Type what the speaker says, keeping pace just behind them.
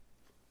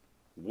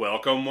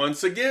Welcome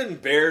once again,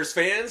 Bears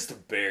fans, to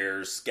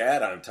Bears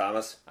Scat. I'm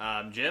Thomas.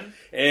 I'm Jim.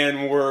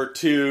 And we're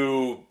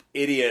two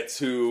idiots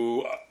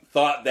who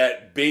thought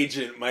that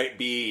Bajent might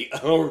be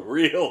a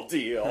real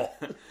deal.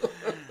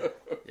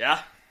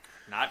 Yeah,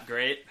 not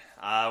great.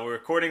 We're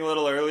recording a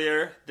little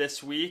earlier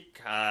this week.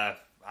 I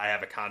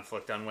have a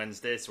conflict on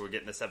Wednesday, so we're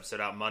getting this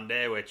episode out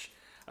Monday, which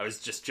I was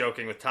just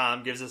joking with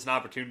Tom, gives us an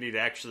opportunity to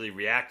actually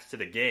react to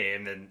the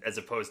game, and as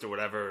opposed to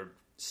whatever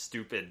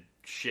stupid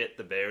shit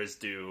the Bears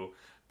do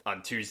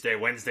on Tuesday,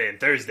 Wednesday, and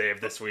Thursday of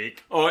this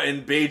week. Oh,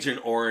 and Bajent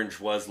Orange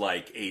was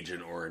like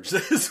Agent Orange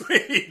this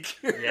week.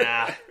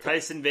 Yeah,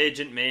 Tyson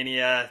Bajent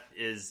mania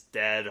is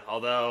dead.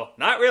 Although,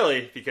 not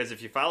really, because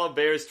if you follow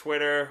Bears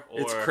Twitter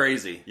or it's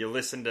crazy. You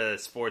listen to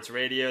sports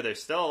radio,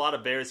 there's still a lot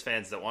of Bears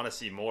fans that want to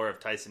see more of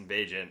Tyson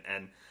Bajent.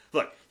 And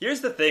look,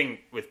 here's the thing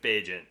with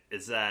Bajent,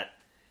 is that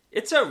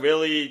it's a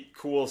really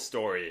cool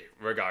story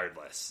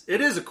regardless.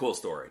 It is a cool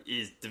story.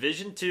 He's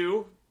Division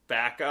II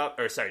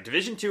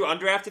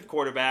undrafted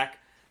quarterback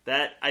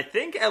that I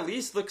think at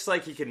least looks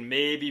like he can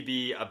maybe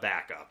be a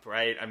backup,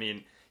 right? I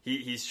mean,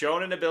 he's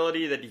shown an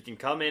ability that he can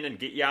come in and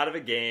get you out of a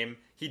game.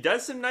 He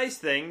does some nice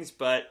things,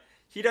 but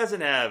he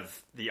doesn't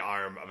have the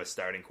arm of a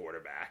starting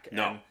quarterback.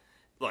 No. And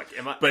look,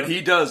 but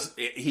he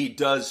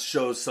does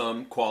show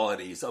some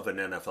qualities of an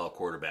NFL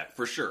quarterback,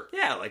 for sure.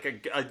 Yeah, like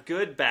a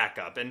good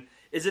backup. And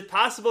is it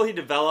possible he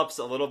develops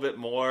a little bit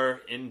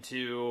more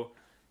into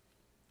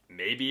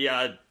maybe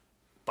a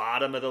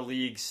bottom of the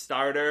league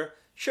starter?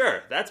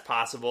 Sure, that's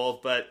possible,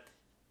 but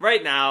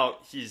right now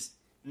he's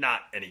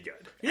not any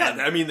good. Yeah,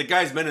 I mean, the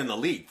guy's been in the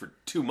league for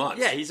 2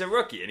 months. Yeah, he's a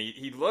rookie, and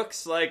he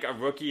looks like a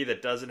rookie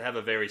that doesn't have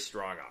a very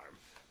strong arm,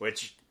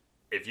 which,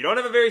 if you don't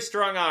have a very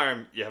strong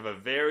arm, you have a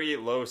very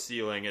low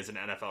ceiling as an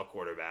NFL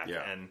quarterback.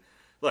 Yeah. And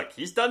look,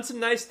 he's done some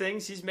nice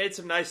things, he's made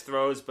some nice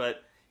throws,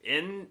 but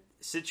in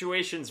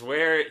situations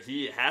where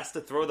he has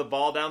to throw the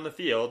ball down the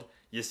field,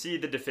 you see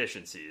the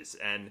deficiencies,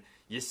 and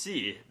you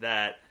see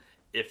that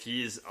if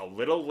he's a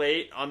little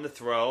late on the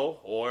throw,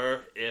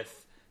 or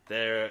if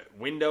their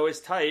window is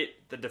tight,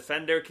 the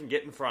defender can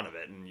get in front of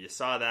it. And you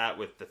saw that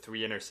with the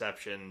 3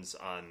 interceptions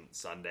on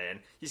Sunday. And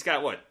he's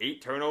got,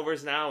 8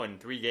 turnovers now in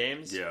 3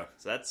 games? Yeah.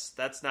 So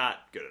that's not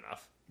good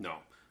enough. No.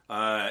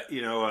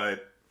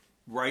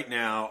 Right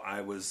now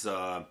I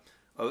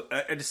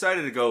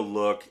decided to go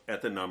look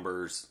at the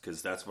numbers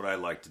because that's what I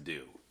like to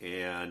do.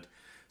 And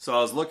so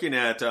I was looking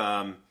at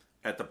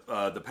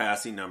the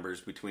passing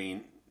numbers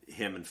between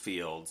him and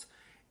Fields.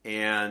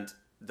 And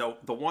the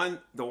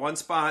one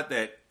spot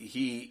that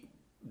he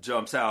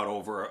jumps out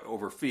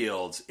over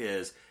Fields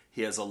is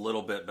he has a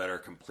little bit better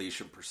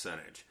completion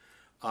percentage.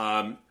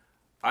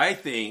 I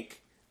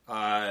think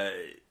a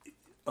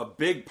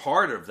big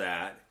part of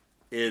that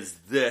is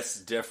this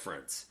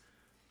difference.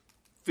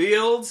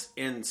 Fields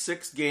in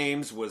 6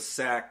 games was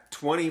sacked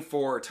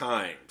 24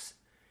 times.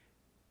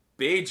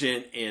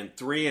 Bajent in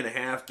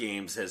 3.5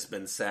 games has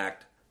been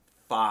sacked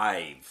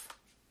 5.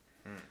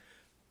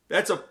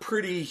 That's a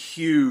pretty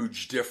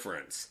huge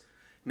difference.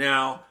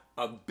 Now,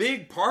 a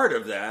big part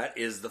of that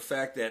is the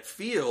fact that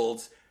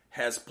Fields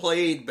has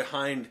played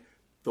behind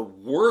the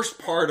worst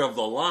part of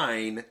the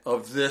line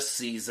of this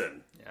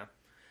season. Yeah.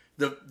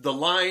 The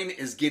line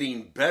is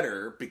getting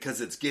better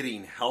because it's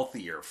getting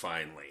healthier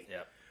finally.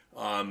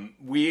 Yep.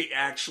 We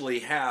actually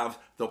have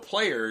the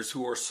players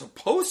who are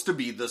supposed to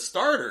be the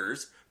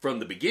starters from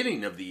the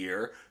beginning of the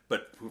year,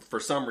 but for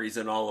some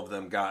reason all of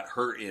them got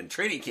hurt in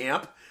training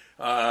camp.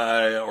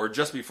 Or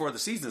just before the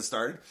season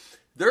started,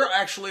 they're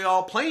actually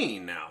all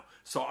playing now.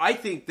 So I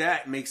think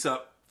that makes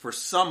up for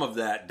some of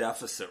that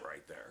deficit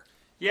right there.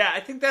 Yeah, I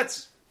think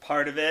that's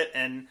part of it,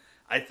 and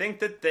I think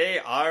that they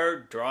are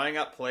drawing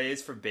up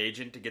plays for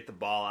Bajent to get the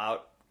ball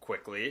out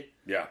quickly.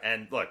 Yeah.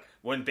 And look,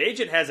 when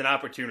Bajent has an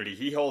opportunity,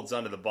 he holds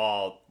onto the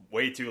ball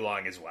way too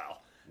long as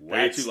well.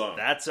 Too long.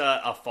 That's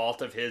a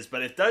fault of his,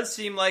 but it does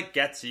seem like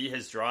Getsy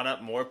has drawn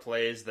up more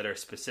plays that are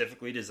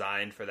specifically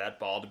designed for that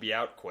ball to be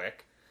out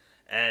quick.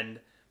 And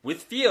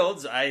with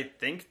Fields, I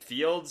think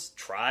Fields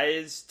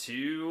tries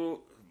to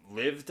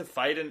live to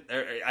fight.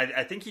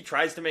 I think he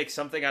tries to make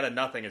something out of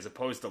nothing as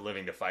opposed to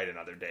living to fight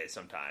another day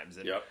sometimes.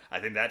 And Yep. I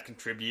think that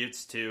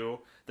contributes to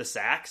the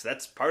sacks.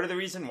 That's part of the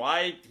reason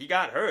why he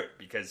got hurt,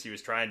 because he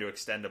was trying to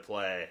extend a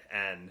play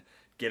and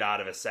get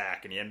out of a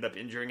sack, and he ended up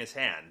injuring his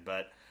hand.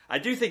 But I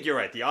do think you're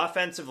right. The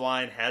offensive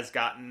line has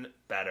gotten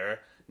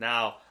better.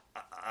 Now,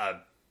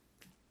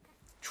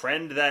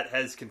 trend that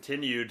has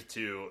continued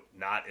to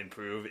not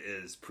improve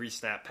is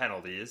pre-snap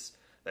penalties.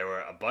 There were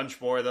a bunch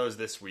more of those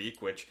this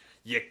week, which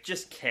you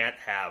just can't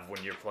have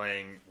when you're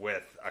playing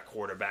with a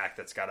quarterback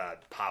that's got a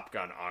pop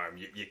gun arm.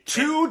 You can't.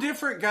 2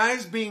 different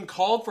guys being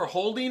called for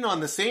holding on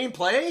the same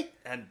play?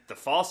 And the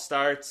false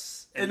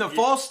starts. And the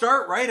false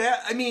start right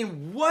at... I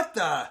mean, what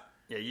the...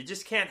 Yeah, you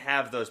just can't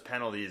have those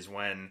penalties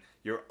when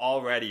you've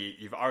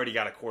already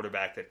got a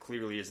quarterback that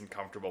clearly isn't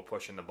comfortable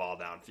pushing the ball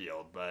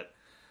downfield. But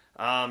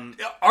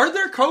are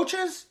there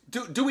coaches?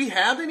 Do we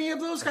have any of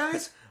those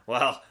guys?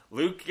 Well,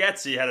 Luke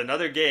Getsy had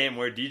another game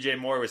where DJ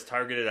Moore was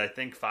targeted, I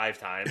think, 5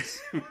 times.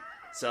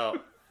 So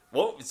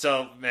Well,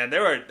 so man,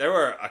 there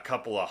were a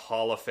couple of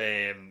Hall of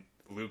Fame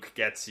Luke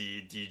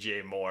Getsy,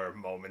 DJ Moore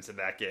moments in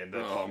that game.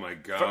 Oh my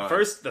god!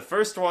 The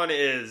first one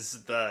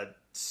is the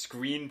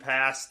screen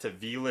pass to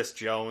Velas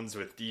Jones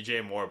with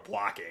DJ Moore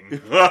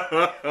blocking.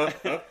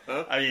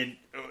 I mean,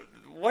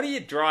 what are you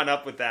drawing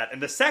up with that?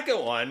 And the second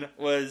one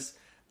was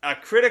a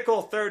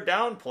critical third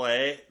down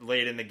play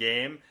late in the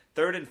game,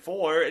 3rd and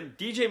 4, and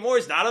DJ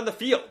Moore's not on the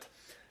field.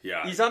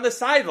 Yeah, he's on the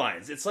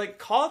sidelines. It's like,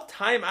 call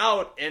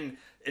timeout, and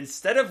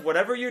instead of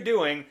whatever you're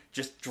doing,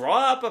 just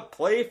draw up a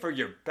play for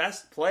your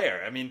best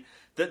player. I mean,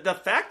 the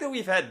fact that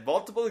we've had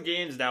multiple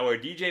games now where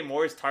DJ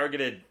Moore's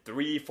targeted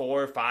 3,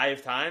 4,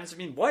 5 times, I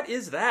mean, what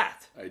is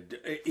that?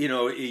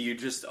 You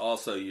just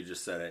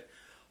said it.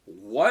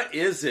 What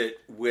is it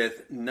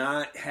with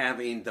not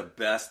having the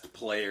best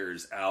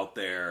players out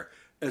there,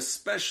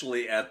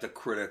 especially at the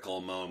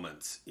critical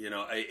moments?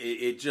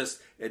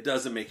 It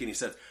doesn't make any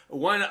sense.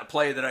 One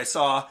play that I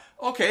saw,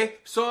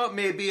 so it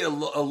may be a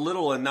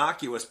little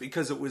innocuous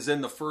because it was in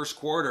the first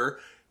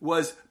quarter,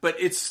 but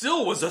it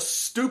still was a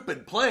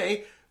stupid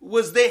play,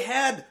 was they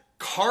had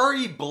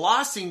Kari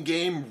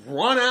Blossingame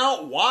run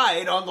out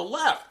wide on the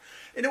left.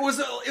 And it was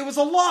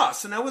a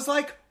loss. And I was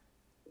like,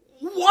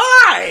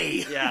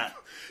 why? Yeah.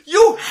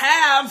 You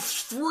have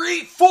 4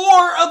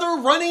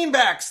 other running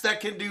backs that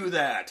can do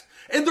that.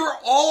 And they're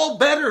all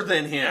better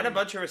than him. And a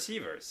bunch of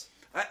receivers.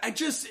 It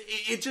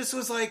just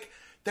was like,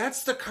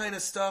 that's the kind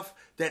of stuff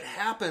that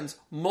happens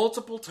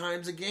multiple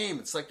times a game.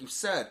 It's like you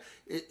said,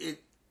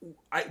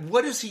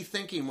 what is he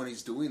thinking when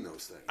he's doing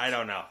those things? I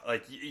don't know.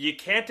 Like, you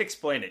can't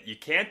explain it. You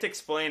can't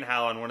explain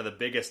how on one of the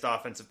biggest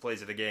offensive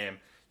plays of the game,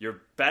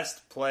 your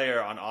best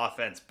player on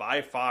offense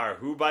by far,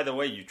 who, by the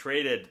way, you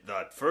traded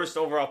the first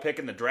overall pick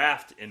in the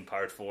draft in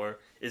part 4,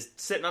 is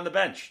sitting on the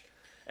bench.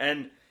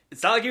 And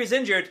it's not like he was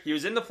injured. He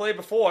was in the play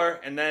before,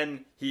 and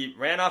then he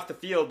ran off the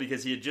field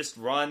because he had just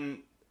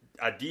run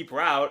a deep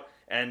route,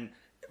 and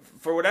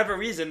for whatever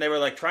reason, they were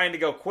like trying to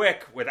go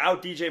quick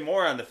without DJ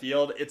Moore on the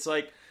field. It's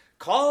like,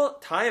 call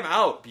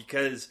timeout,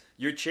 because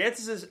your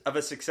chances of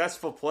a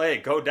successful play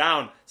go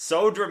down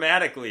so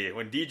dramatically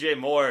when DJ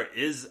Moore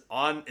is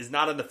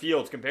not on the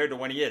field compared to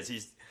when he is.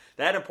 He's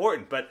that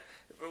important. But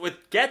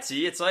with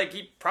Getsy, it's like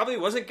he probably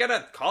wasn't going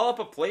to call up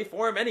a play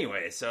for him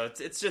anyway. So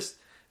it's just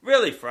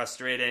really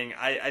frustrating.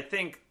 I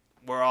think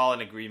we're all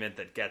in agreement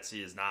that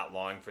Getsy is not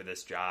long for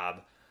this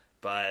job.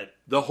 But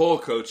the whole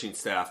coaching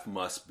staff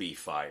must be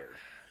fired.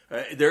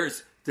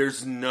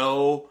 There's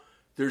no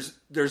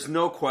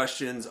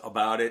questions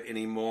about it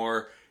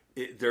anymore.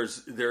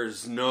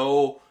 There's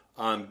no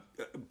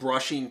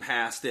brushing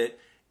past it.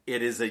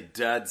 It is a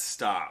dead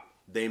stop.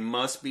 They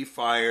must be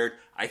fired.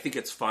 I think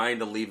it's fine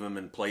to leave them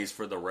in place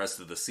for the rest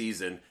of the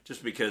season,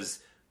 just because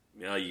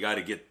you got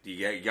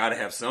to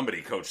have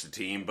somebody coach the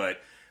team.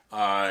 But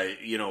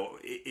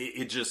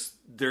it just,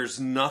 there's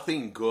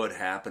nothing good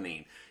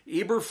happening.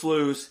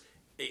 Eberflus,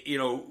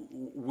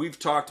 we've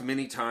talked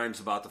many times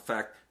about the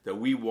fact that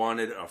we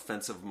wanted an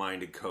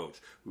offensive-minded coach.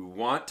 We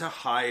want to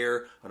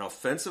hire an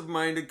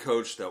offensive-minded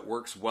coach that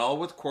works well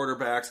with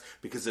quarterbacks,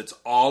 because it's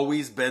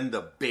always been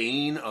the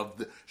bane of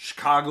the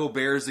Chicago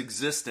Bears'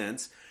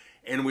 existence.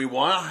 And we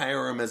want to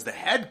hire him as the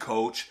head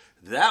coach.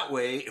 That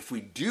way, if we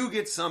do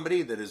get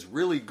somebody that is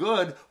really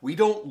good, we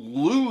don't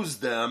lose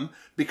them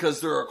because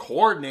they're a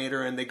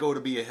coordinator and they go to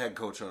be a head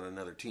coach on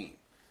another team.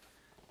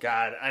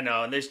 God, I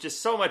know. And there's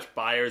just so much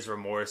buyer's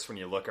remorse when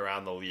you look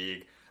around the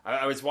league.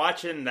 I was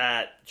watching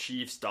that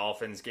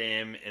Chiefs-Dolphins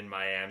game in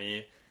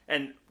Miami,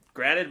 and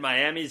granted,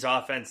 Miami's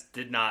offense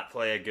did not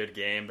play a good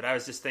game, but I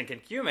was just thinking,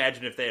 can you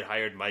imagine if they had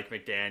hired Mike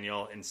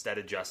McDaniel instead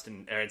of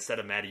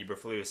Matt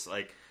Eberflus?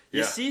 Like,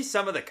 you see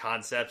some of the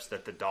concepts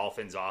that the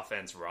Dolphins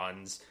offense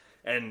runs.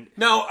 And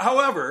now,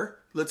 however,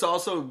 let's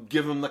also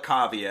give them the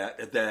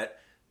caveat that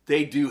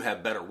they do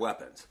have better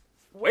weapons.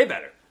 Way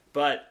better.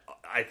 But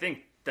I think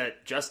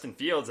that Justin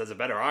Fields has a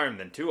better arm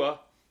than Tua.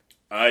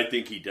 I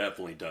think he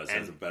definitely does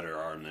has a better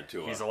arm than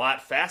Tua. He's a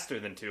lot faster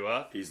than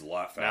Tua. He's a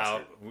lot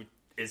faster. Now,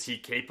 is he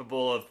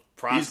capable of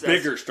processing?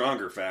 He's bigger,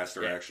 stronger,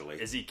 faster,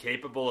 actually. Is he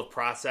capable of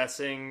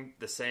processing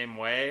the same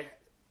way?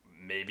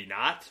 Maybe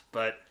not,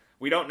 but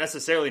we don't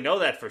necessarily know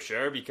that for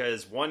sure,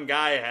 because one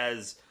guy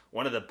has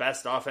one of the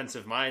best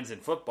offensive minds in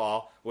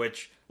football,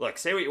 which, look,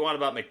 say what you want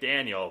about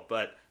McDaniel,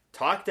 but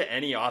talk to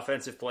any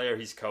offensive player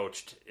he's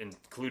coached,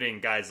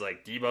 including guys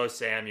like Deebo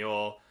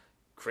Samuel,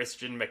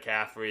 Christian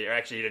McCaffrey, or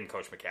actually he didn't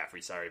coach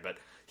McCaffrey, sorry, but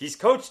he's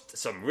coached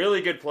some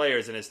really good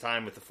players in his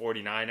time with the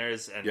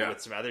 49ers and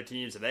with some other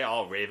teams, and they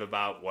all rave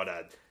about what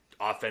a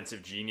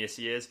offensive genius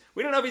he is.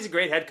 We don't know if he's a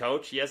great head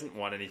coach. He hasn't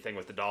won anything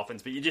with the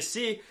Dolphins, but you just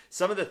see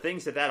some of the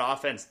things that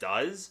offense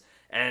does,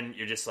 and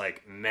you're just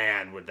like,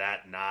 man, would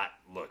that not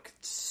look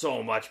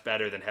so much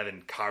better than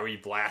having Kari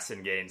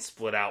Blasingame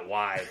split out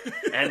wide?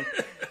 And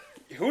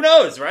who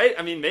knows, right?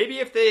 I mean, maybe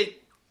if they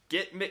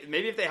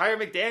hire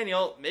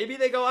McDaniel, maybe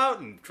they go out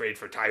and trade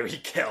for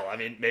Tyreek Hill. I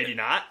mean, maybe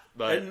not,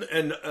 but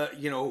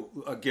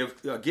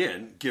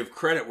give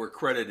credit where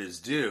credit is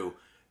due.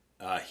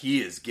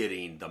 He is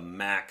getting the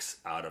max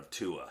out of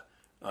Tua.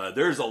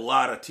 There's a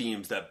lot of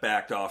teams that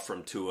backed off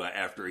from Tua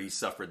after he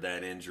suffered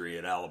that injury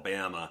at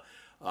Alabama.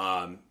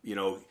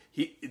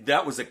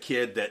 That was a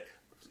kid that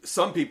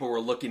some people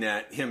were looking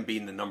at him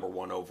being the number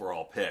 1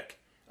 overall pick.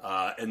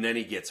 And then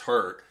he gets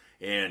hurt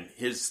and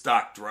his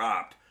stock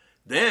dropped.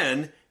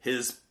 Then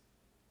his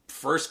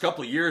first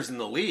couple of years in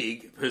the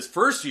league, his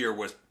first year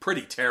was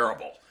pretty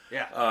terrible.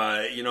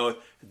 Yeah.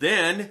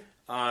 Then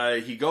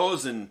he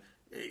goes and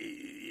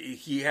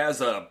he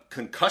has a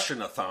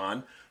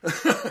concussion-a-thon.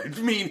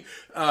 I mean,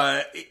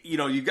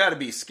 you got to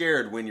be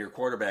scared when your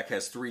quarterback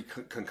has 3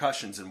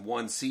 concussions in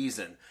one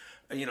season.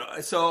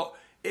 So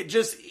it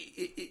just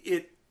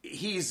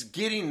he's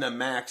getting the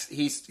max.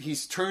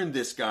 He's turned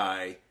this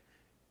guy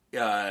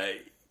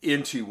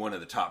into one of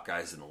the top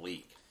guys in the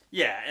league.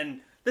 Yeah,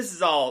 and this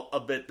is all a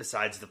bit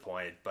besides the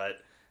point, but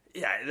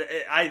yeah,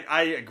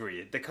 I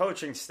agree. The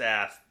coaching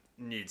staff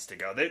needs to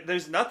go.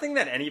 There's nothing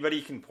that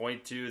anybody can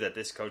point to that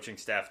this coaching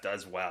staff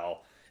does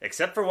well,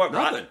 except for what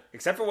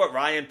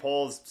Ryan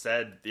Poles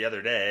said the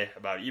other day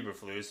about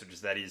Eberflus, which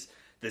is that he's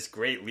this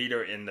great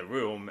leader in the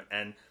room.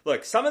 And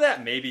look, some of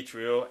that may be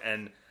true,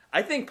 and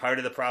I think part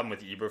of the problem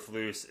with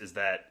Eberflus is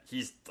that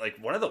he's like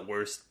one of the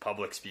worst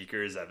public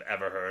speakers I've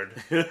ever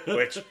heard,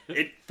 which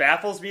it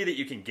baffles me that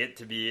you can get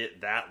to be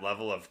that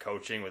level of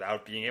coaching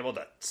without being able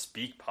to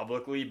speak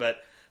publicly. But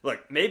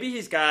look, maybe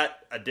he's got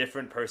a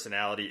different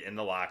personality in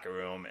the locker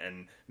room,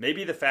 and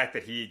maybe the fact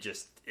that he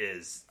just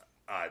is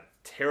a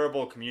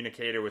terrible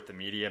communicator with the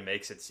media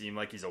makes it seem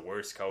like he's a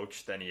worse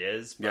coach than he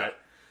is. But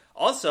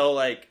also,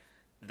 like,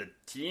 the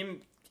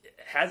team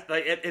has,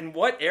 like, in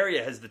what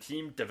area has the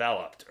team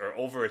developed or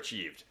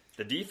overachieved?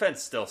 The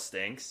defense still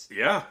stinks.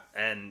 Yeah.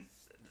 And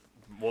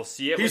we'll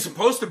see it. He's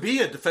supposed to be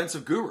a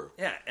defensive guru.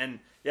 Yeah, and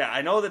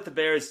I know that the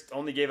Bears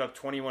only gave up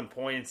 21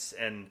 points,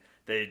 and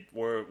they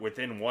were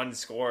within 1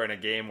 score in a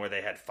game where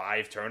they had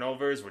 5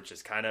 turnovers, which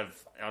is kind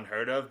of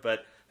unheard of.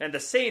 But the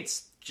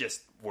Saints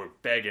just were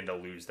begging to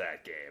lose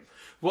that game.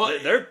 Well,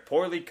 they're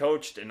poorly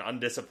coached and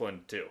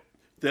undisciplined too.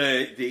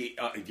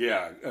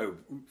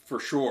 For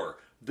sure.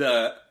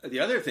 The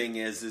other thing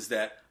is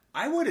that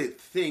I would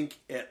think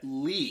at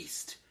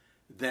least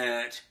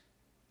that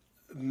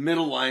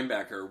middle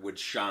linebacker would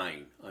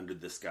shine under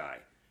this guy,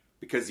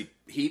 because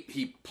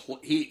he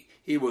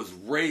was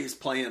raised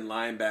playing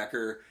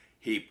linebacker.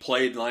 He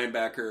played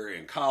linebacker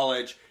in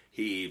college.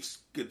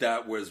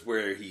 That was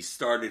where he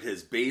started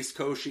his base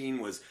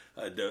coaching, was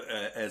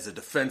as a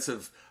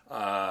defensive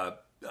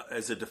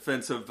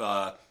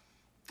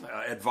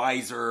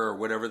advisor, or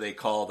whatever they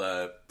call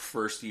the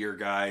first year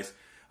guys.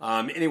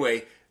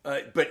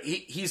 But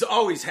he's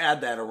always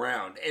had that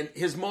around, and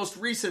his most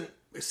recent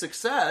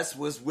success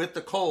was with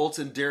the Colts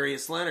and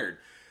Darius Leonard.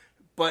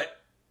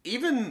 But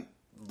even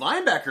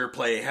linebacker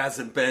play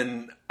hasn't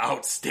been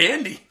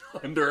outstanding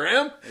under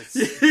him.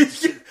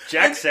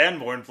 Jack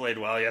Sanborn played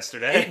well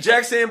yesterday.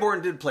 Jack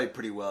Sanborn did play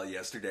pretty well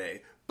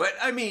yesterday. But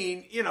I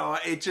mean, it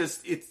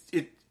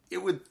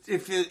would,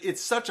 if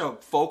it's such a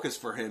focus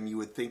for him, you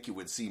would think you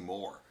would see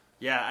more.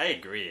 Yeah, I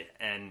agree.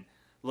 And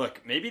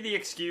look, maybe the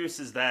excuse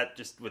is that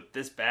just with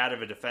this bad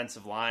of a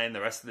defensive line,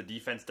 the rest of the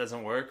defense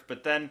doesn't work.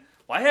 But then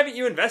why haven't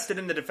you invested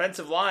in the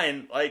defensive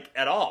line, like,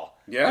 at all?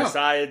 Yeah.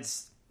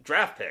 Besides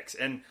draft picks.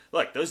 And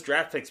look, those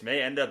draft picks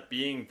may end up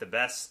being the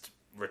best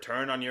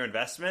return on your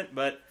investment,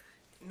 but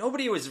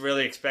nobody was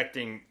really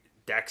expecting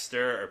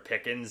Dexter or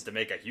Pickens to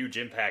make a huge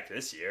impact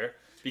this year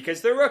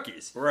because they're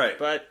rookies. Right.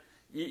 But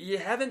you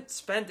haven't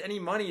spent any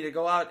money to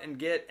go out and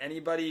get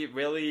anybody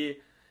really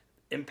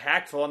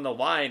impactful on the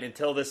line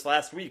until this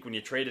last week when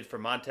you traded for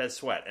Montez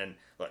Sweat. And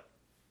look,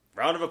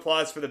 round of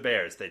applause for the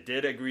Bears. They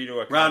did agree to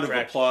a contract. Round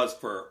of applause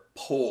for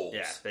Poles.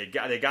 Yeah,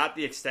 they got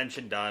the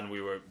extension done.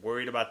 We were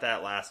worried about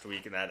that last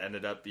week, and that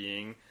ended up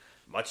being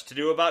much to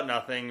do about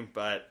nothing.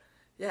 But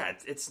yeah,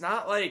 it's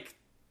not like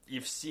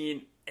you've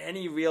seen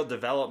any real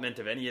development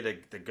of any of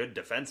the good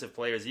defensive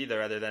players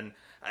either, other than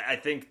I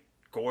think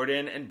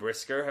Gordon and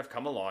Brisker have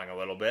come along a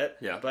little bit.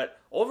 Yeah. But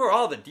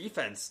overall, the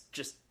defense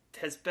just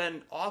has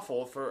been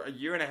awful for a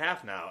year and a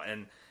half now.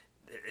 And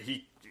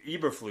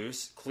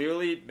Eberflus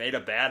clearly made a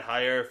bad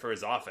hire for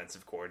his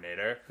offensive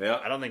coordinator. Yeah.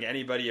 I don't think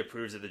anybody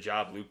approves of the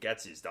job Luke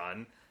Getsy's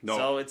done. No.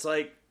 So it's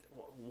like,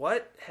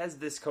 what has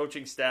this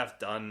coaching staff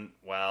done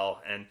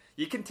well? And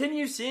you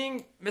continue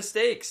seeing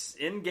mistakes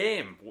in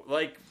game,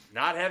 like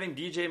not having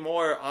DJ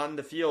Moore on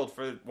the field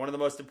for one of the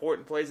most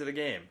important plays of the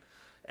game.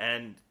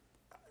 And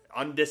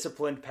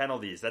undisciplined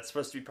penalties. That's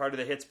supposed to be part of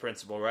the HITS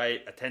principle,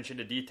 right? Attention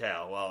to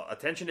detail. Well,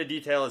 attention to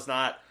detail is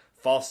not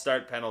false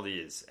start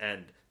penalties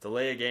and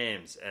delay of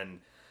games.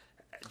 And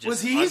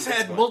just he's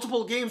had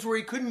multiple games where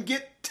he couldn't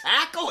get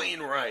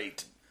tackling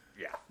right.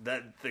 Yeah,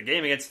 the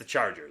game against the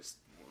Chargers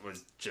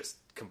was just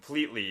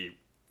completely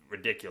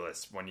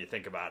ridiculous when you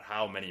think about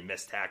how many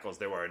missed tackles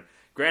there were. And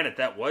granted,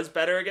 that was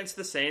better against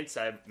the Saints.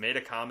 I made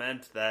a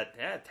comment that,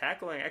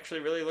 tackling actually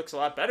really looks a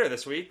lot better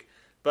this week.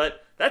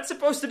 But that's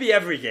supposed to be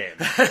every game.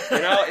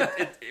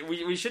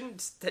 We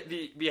shouldn't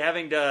be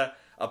having to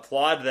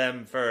applaud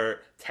them for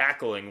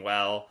tackling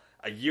well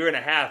a year and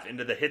a half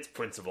into the hits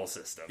principle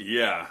system.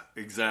 Yeah,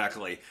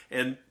 exactly.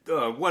 And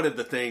one of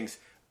the things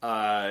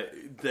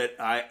that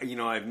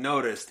I've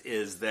noticed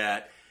is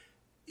that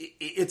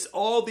it's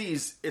all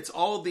these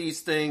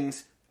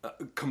things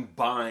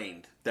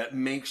combined that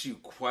makes you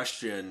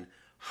question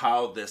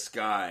how this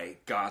guy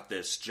got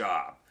this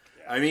job.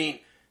 Yeah. I mean,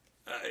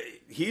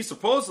 he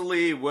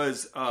supposedly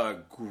was a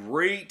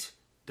great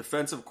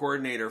defensive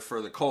coordinator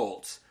for the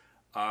Colts,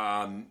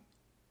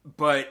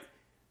 but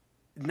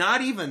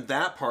not even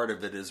that part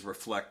of it is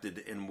reflected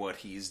in what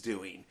he's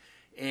doing.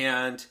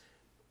 And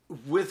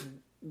with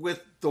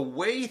the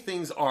way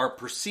things are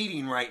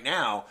proceeding right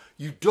now,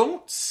 you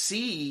don't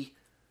see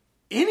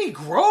any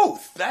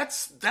growth.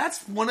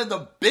 That's one of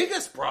the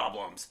biggest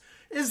problems,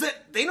 is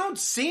that they don't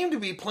seem to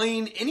be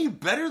playing any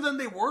better than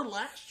they were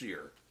last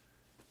year.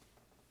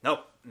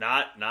 Nope,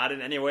 not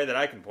in any way that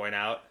I can point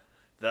out.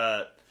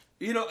 I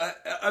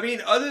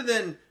mean, other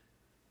than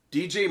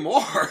DJ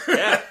Moore.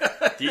 Yeah,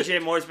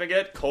 DJ Moore's been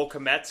good. Cole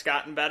Kmet's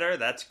gotten better.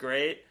 That's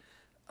great.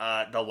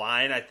 The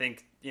line, I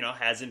think,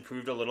 has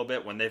improved a little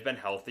bit when they've been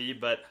healthy.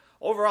 But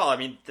overall, I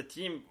mean, the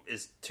team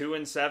is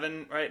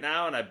 2-7 right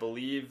now, and I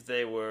believe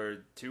they were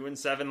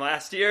 2-7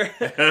 last year.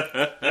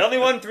 They only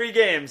won 3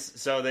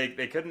 games, so they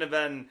couldn't have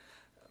been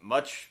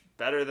much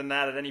better than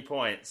that at any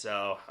point.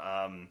 So,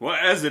 well,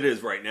 as it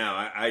is right now,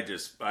 I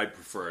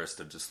prefer us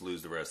to just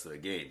lose the rest of the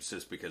games,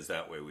 just because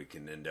that way we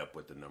can end up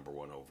with the number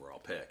 1 overall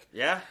pick.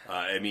 Yeah.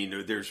 I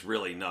mean, there's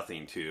really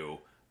nothing to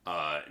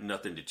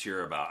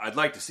cheer about. I'd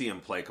like to see him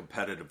play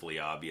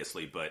competitively,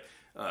 obviously, but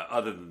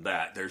other than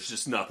that, there's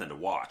just nothing to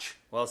watch.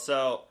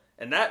 Well,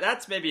 and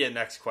that's maybe a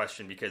next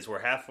question, because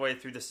we're halfway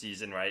through the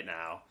season right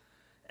now,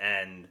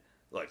 and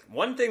look,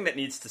 one thing that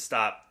needs to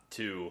stop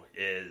too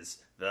is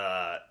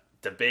the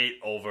debate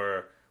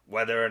over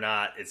whether or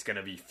not it's going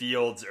to be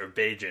Fields or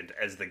Bagent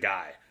as the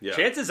guy. Yeah.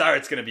 Chances are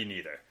it's going to be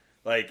neither.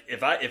 Like,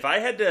 if I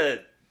had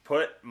to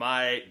put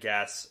my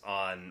guess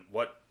on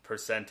what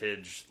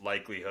percentage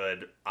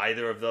likelihood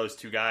either of those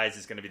two guys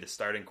is going to be the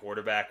starting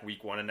quarterback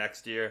week 1 of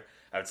next year,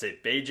 I would say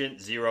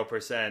Bagent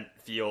 0%,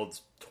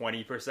 Fields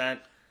 20%.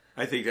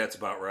 I think that's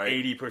about right.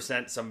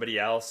 80% somebody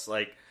else.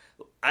 Like,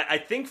 I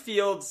think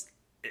Fields,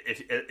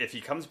 if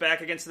he comes back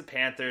against the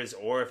Panthers,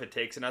 or if it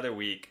takes another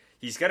week,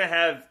 he's going to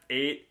have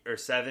 8 or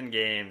 7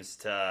 games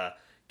to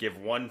give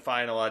one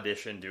final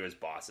audition to his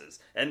bosses.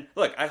 And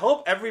look, I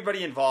hope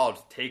everybody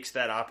involved takes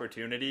that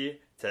opportunity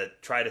to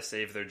try to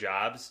save their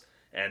jobs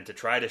and to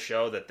try to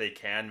show that they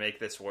can make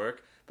this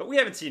work. But we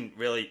haven't seen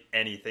really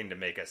anything to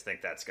make us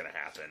think that's going to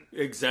happen.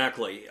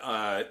 Exactly.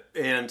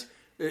 And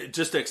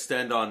just to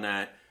extend on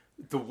that,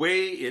 the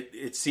way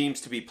it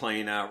seems to be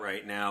playing out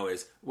right now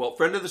is, well,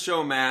 friend of the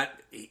show,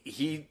 Matt,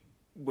 he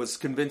was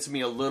convincing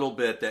me a little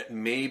bit that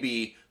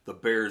maybe the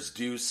Bears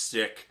do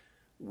stick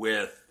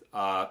with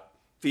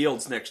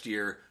Fields next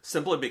year,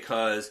 simply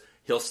because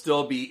he'll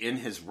still be in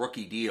his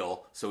rookie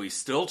deal, so he's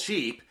still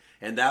cheap,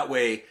 and that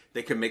way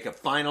they can make a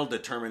final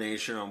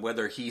determination on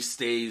whether he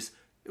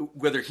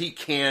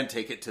can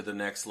take it to the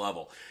next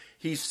level.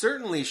 He's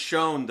certainly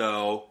shown,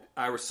 though,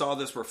 I saw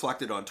this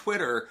reflected on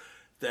Twitter,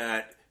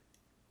 that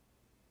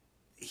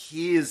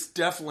he is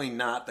definitely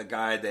not the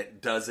guy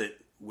that does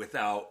it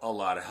without a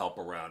lot of help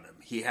around him.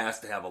 He has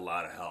to have a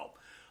lot of help.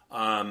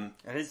 And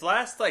his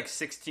last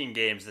 16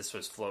 games, this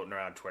was floating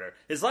around Twitter.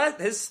 His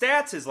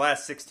stats, his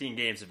last 16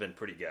 games have been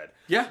pretty good.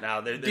 Yeah,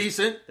 now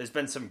decent. There's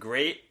been some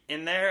great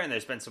in there, and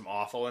there's been some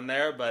awful in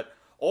there, but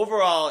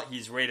overall,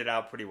 he's rated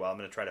out pretty well. I'm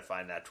going to try to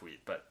find that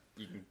tweet, but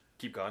you can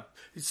keep going.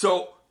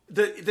 So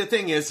the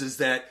thing is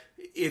that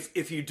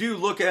if you do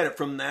look at it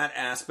from that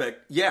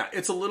aspect, yeah,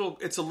 it's a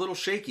little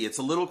shaky. It's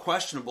a little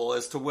questionable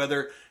as to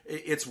whether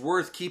it's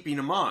worth keeping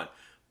him on.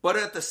 But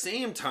at the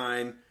same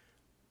time,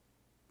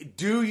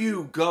 do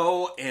you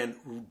go and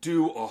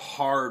do a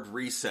hard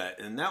reset?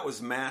 And that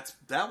was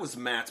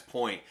Matt's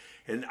point.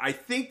 And I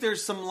think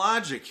there's some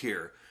logic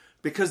here,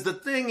 because the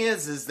thing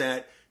is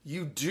that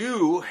you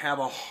do have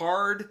a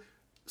hard,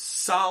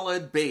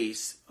 solid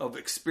base of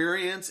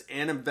experience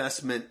and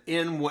investment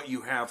in what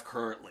you have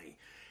currently.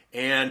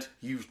 And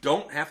you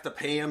don't have to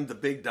pay him the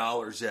big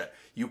dollars yet.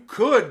 You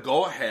could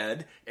go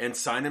ahead and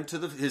sign him to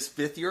his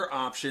 5th-year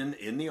option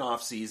in the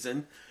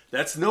offseason.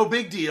 That's no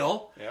big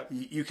deal. Yep.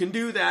 You can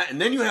do that. And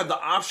then you have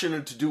the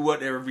option to do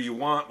whatever you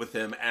want with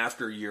him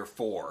after year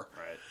 4.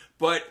 Right.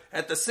 But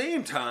at the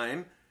same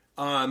time,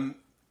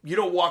 you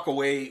don't walk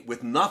away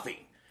with nothing.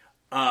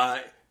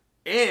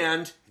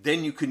 And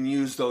then you can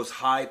use those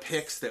high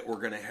picks that we're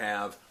going to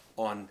have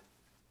on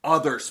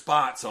other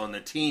spots on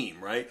the team,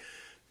 right?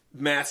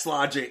 Matt's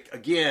logic,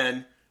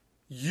 again,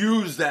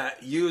 use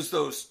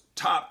those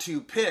top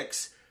 2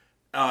 picks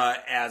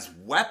as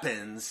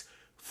weapons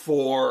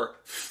for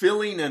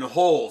filling in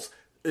holes,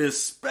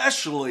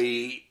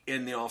 especially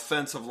in the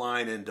offensive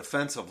line and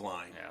defensive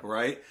line,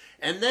 right?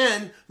 And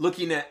then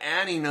looking at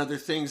adding other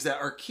things that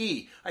are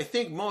key. I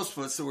think most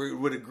of us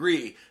would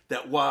agree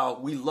that while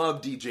we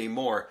love DJ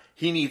Moore,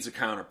 he needs a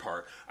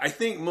counterpart. I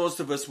think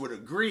most of us would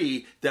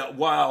agree that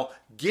while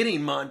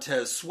getting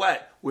Montez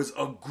Sweat was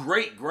a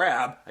great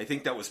grab, I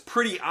think that was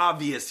pretty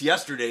obvious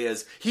yesterday,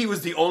 as he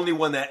was the only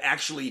one that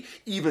actually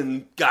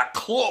even got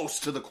close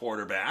to the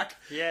quarterback.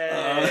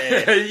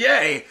 Yay!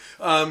 Yay!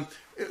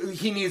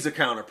 He needs a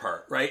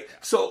counterpart, right?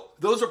 So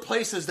those are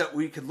places that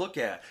we could look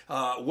at.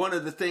 One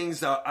of the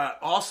things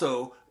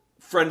also,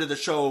 friend of the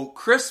show,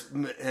 Chris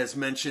has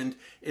mentioned,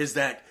 is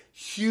that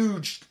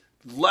huge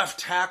left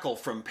tackle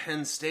from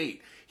Penn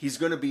State. He's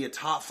going to be a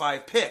top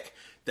 5 pick.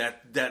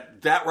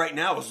 That right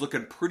now is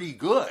looking pretty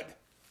good.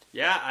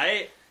 Yeah,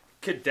 I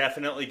could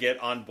definitely get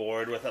on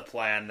board with a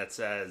plan that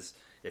says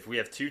if we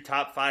have 2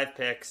 top 5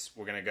 picks,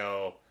 we're going to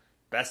go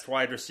best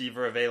wide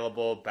receiver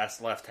available,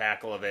 best left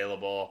tackle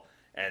available,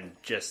 and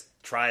just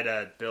try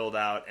to build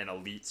out an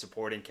elite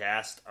supporting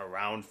cast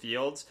around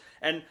Fields.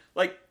 And,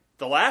 like,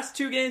 the last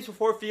 2 games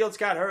before Fields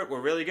got hurt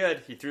were really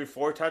good. He threw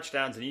 4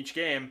 touchdowns in each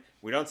game.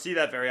 We don't see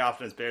that very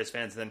often as Bears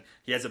fans. And then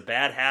he has a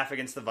bad half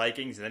against the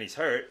Vikings, and then he's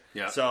hurt.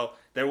 Yeah. So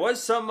there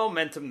was some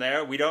momentum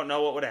there. We don't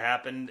know what would have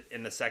happened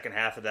in the second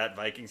half of that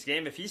Vikings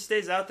game. If he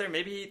stays out there,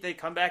 maybe they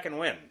come back and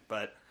win.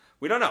 But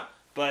we don't know.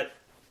 But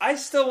I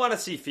still want to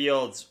see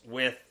Fields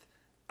with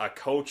a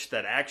coach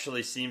that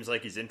actually seems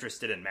like he's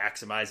interested in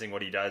maximizing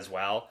what he does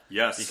well.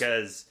 Yes.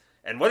 Because,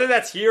 and whether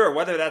that's here or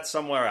whether that's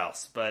somewhere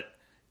else, but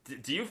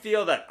do you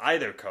feel that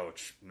either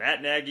coach,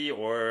 Matt Nagy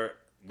or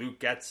Luke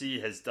Getsy,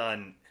 has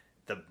done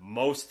the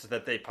most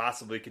that they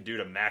possibly could do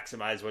to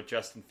maximize what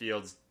Justin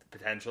Fields'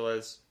 potential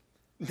is?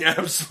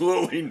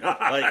 Absolutely not.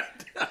 Like,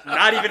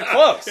 not even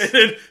close.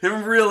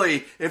 And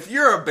really, if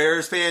you're a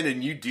Bears fan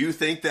and you do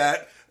think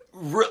that,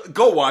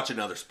 go watch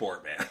another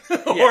sport, man,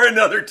 or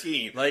another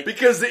team, like,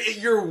 because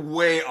you're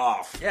way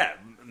off. Yeah,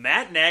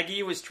 Matt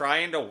Nagy was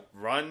trying to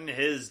run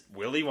his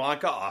Willy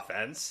Wonka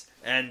offense,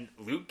 and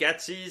Luke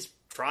Getsy's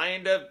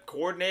trying to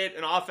coordinate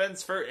an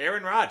offense for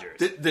Aaron Rodgers.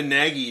 The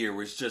Nagy year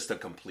was just a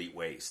complete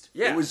waste.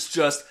 Yeah. It was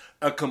just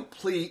a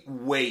complete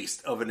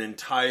waste of an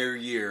entire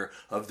year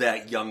of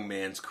that young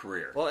man's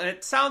career. Well, and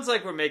it sounds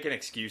like we're making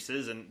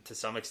excuses, and to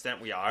some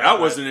extent we are. That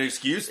wasn't an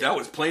excuse. That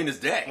was plain as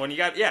day. When you've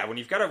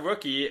got a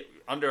rookie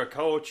under a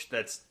coach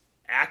that's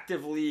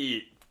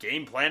actively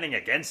game planning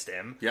against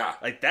him,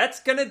 like, that's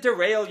going to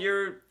derail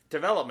your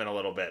development a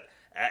little bit.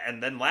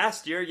 And then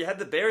last year, you had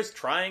the Bears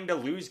trying to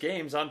lose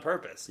games on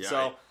purpose. Yeah,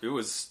 so it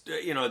was,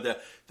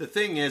 the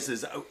thing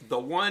is the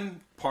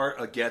one part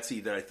of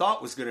Getsy that I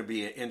thought was going to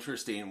be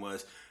interesting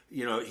was,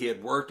 he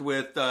had worked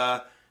with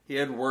the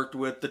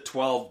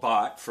 12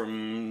 bot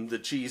from the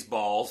cheese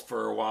balls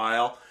for a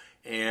while.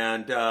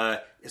 And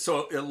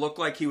so it looked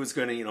like he was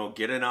going to,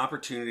 get an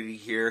opportunity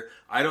here.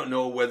 I don't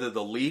know whether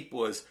the leap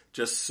was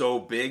just so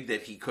big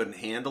that he couldn't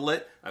handle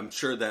it. I'm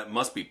sure that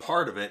must be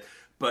part of it.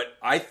 But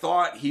I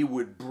thought he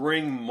would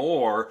bring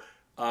more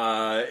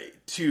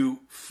to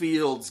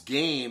Fields'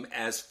 game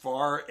as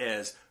far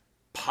as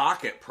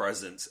pocket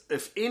presence,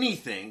 if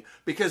anything,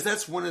 because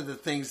that's one of the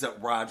things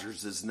that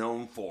Rodgers is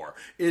known for,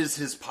 is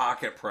his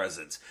pocket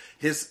presence,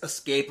 his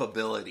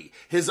escapability,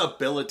 his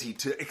ability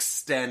to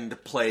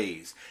extend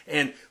plays.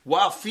 And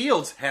while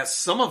Fields has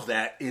some of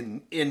that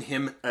in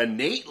him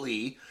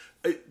innately,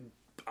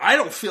 I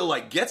don't feel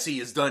like Getsy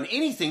has done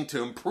anything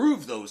to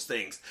improve those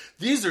things.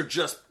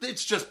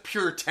 It's just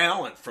pure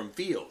talent from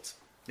Fields.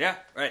 Yeah,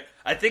 right.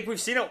 I think we've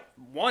seen it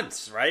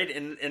once, right,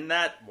 in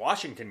that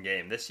Washington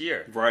game this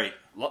year. Right.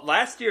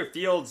 Last year,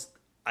 Fields,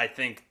 I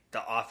think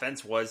the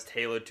offense was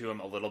tailored to him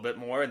a little bit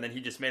more, and then he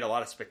just made a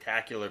lot of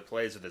spectacular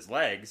plays with his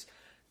legs.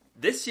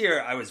 This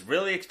year, I was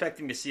really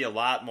expecting to see a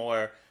lot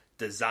more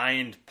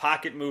designed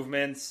pocket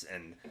movements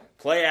and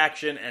play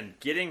action and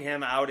getting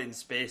him out in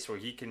space where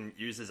he can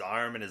use his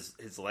arm and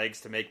his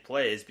legs to make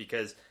plays,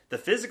 because the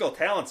physical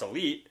talent's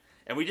elite,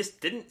 and we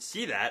just didn't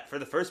see that for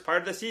the first part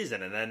of the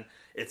season. And then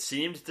it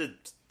seemed to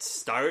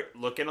start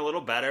looking a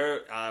little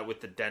better with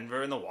the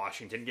Denver and the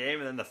Washington game,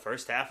 and then the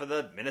first half of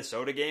the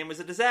Minnesota game was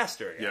a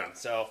disaster again. Yeah.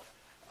 So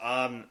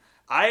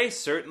I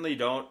certainly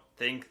don't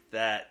think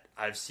that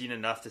I've seen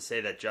enough to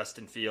say that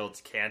Justin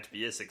Fields can't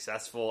be a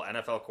successful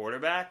NFL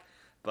quarterback,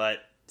 but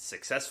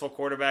successful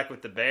quarterback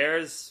with the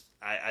Bears,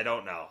 I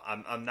don't know.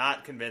 I'm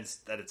not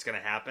convinced that it's going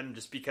to happen,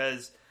 just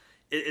because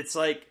it's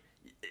like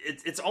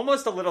it's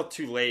almost a little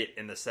too late,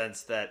 in the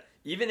sense that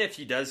even if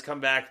he does come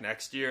back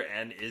next year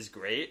and is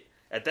great,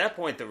 at that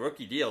point the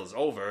rookie deal is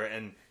over,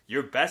 and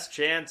your best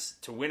chance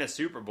to win a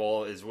Super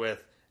Bowl is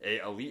with a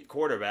elite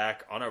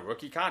quarterback on a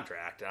rookie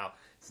contract. Now,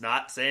 it's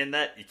not saying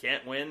that you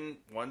can't win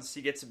once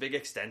he gets a big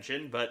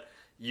extension, but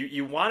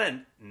you want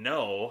to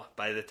know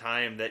by the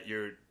time that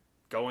you're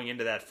going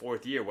into that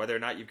fourth year whether or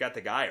not you've got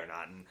the guy or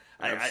not. And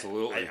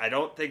Absolutely. I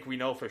don't think we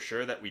know for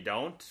sure that we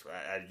don't.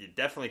 You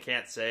definitely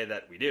can't say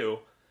that we do,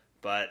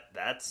 but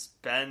that's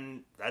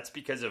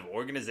because of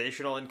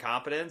organizational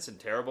incompetence and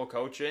terrible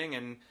coaching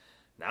and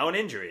now an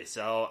injury.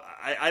 So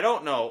I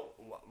don't know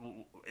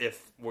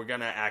if we're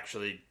going to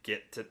actually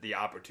get to the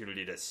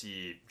opportunity to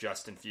see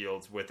Justin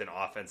Fields with an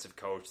offensive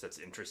coach that's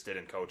interested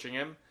in coaching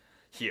him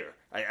here.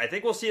 I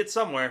think we'll see it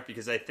somewhere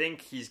because I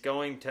think he's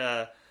going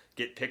to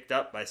get picked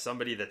up by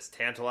somebody that's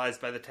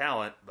tantalized by the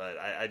talent, but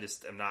I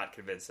just am not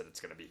convinced that it's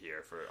going to be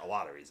here for a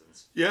lot of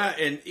reasons. Yeah,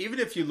 and even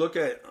if you look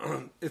at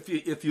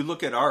if you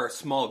look at our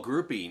small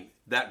grouping,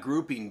 that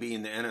grouping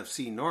being the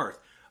NFC North,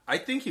 I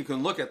think you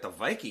can look at the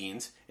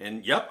Vikings,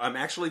 and yep, I'm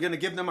actually going to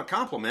give them a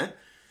compliment.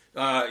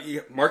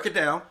 Mark it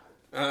down.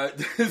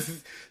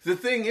 The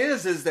thing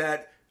is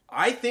that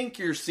I think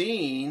you're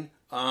seeing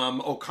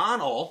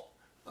O'Connell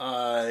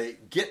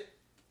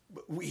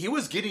he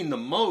was getting the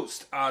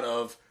most out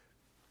of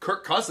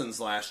Kirk Cousins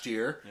last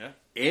year,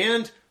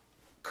 and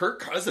Kirk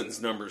Cousins'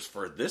 numbers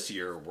for this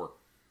year were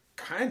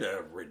kind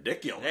of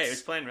ridiculous. Hey, he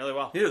was playing really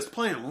well. He was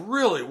playing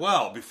really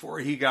well before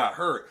he got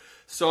hurt.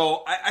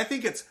 So I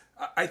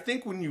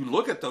think when you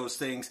look at those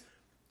things,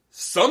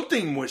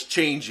 something was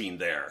changing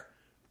there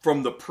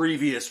from the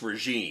previous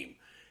regime.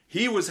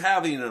 He was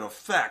having an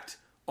effect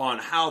on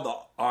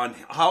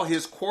how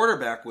his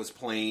quarterback was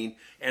playing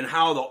and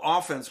how the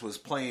offense was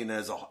playing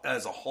as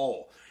a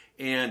whole.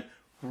 And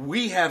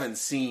we haven't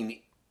seen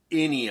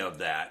any of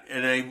that.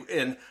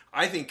 And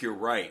I think you're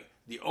right.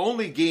 The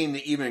only game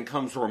that even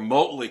comes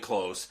remotely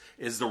close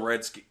is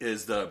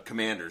the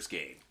Commanders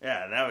game.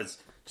 Yeah, that was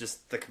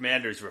just the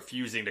Commanders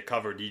refusing to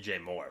cover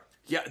DJ Moore.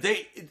 Yeah,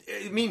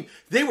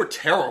 they were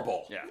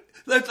terrible. Yeah.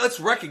 Let's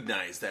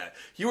recognize that.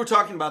 You were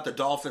talking about the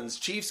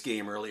Dolphins-Chiefs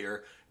game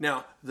earlier.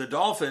 Now, the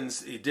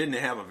Dolphins didn't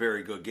have a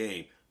very good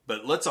game,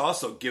 but let's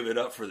also give it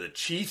up for the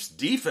Chiefs'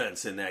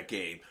 defense in that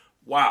game.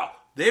 Wow,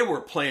 they were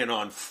playing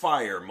on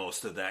fire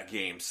most of that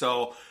game.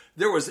 So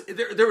there was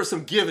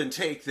some give and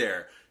take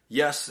there.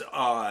 Yes,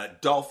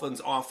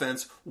 Dolphins'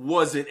 offense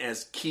wasn't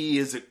as key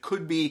as it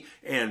could be,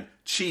 and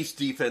Chiefs'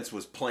 defense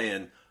was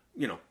playing,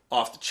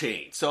 off the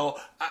chain. So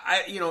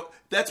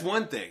that's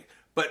one thing.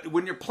 But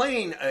when you're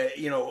playing,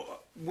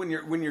 when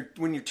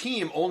your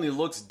team only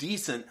looks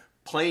decent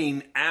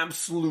playing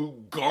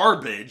absolute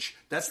garbage,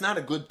 that's not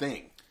a good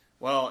thing.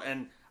 Well,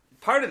 and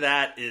part of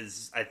that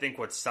is, I think,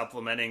 what's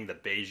supplementing the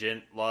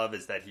Bayesian love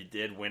is that he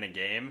did win a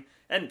game.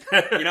 And,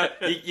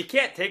 you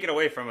can't take it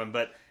away from him,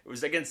 but it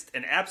was against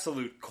an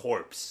absolute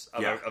corpse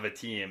of a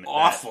team.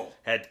 Awful.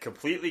 That had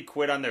completely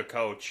quit on their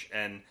coach.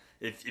 And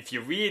if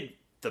you read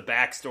the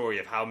backstory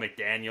of how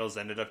McDaniels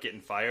ended up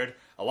getting fired,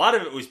 a lot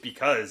of it was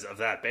because of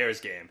that Bears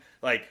game.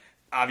 Like,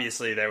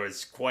 obviously, there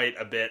was quite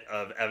a bit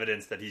of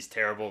evidence that he's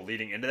terrible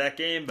leading into that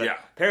game, but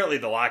apparently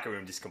the locker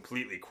room just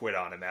completely quit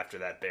on him after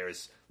that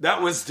Bears.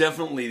 That was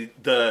definitely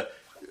the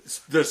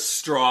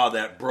straw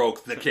that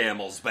broke the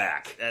camel's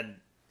back. And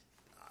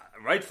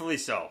rightfully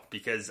so,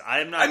 because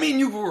I'm not... I mean,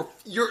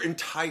 your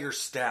entire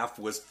staff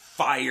was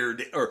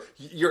fired, or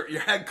your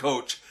head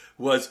coach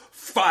was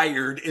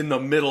fired in the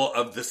middle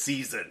of the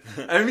season.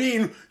 I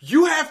mean,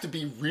 you have to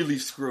be really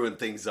screwing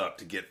things up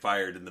to get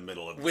fired in the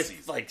middle of the season.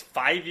 With like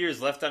 5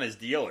 years left on his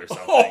deal or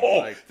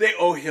something. They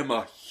owe him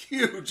a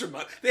huge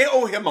amount. They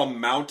owe him a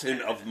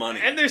mountain of money.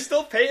 And they're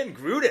still paying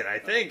Gruden, I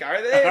think,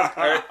 are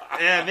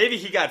they? Maybe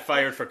he got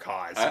fired for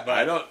cause.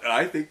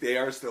 I think they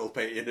are still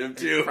paying him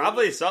too.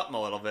 Probably something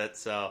a little bit,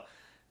 so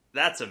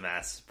that's a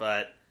mess.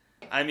 But,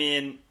 I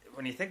mean,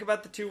 when you think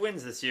about the 2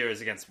 wins this year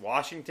is against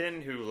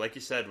Washington, who, like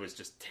you said, was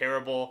just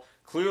terrible.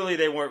 Clearly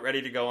they weren't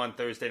ready to go on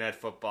Thursday Night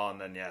Football.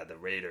 And then, the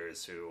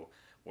Raiders, who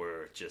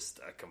were just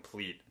a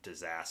complete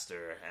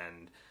disaster.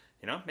 And,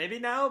 maybe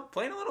now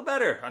playing a little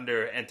better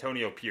under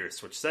Antonio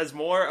Pierce, which says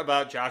more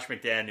about Josh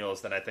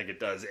McDaniels than I think it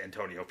does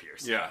Antonio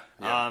Pierce. Yeah.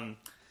 All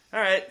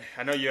right.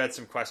 I know you had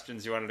some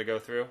questions you wanted to go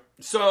through.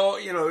 So,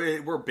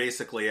 we're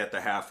basically at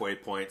the halfway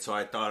point. So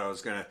I thought I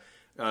was going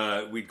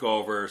to, we'd go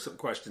over some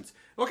questions.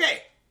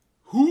 Okay.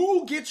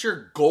 Who gets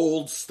your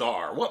gold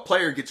star? What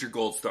player gets your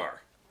gold star?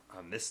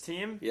 On this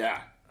team? Yeah.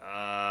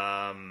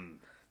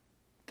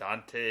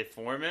 Dante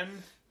Foreman.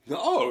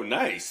 Oh,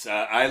 nice.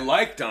 I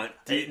like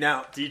Dante.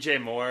 Now,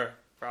 DJ Moore,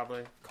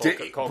 probably.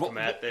 Cole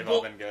Kmet, they've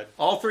all been good.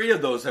 All 3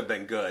 of those have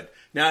been good.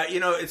 Now,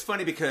 it's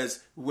funny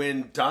because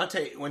when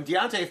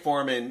Deontay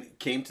Foreman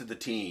came to the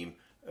team,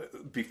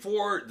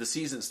 before the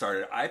season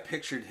started, I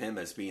pictured him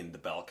as being the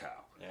bell cow.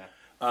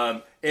 Yeah.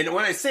 And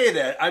when I say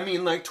that, I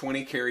mean like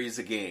 20 carries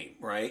a game,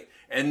 right?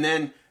 And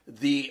then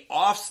the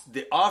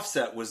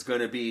offset was going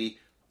to be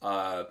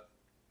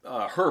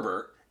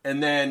Herbert,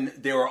 and then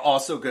they were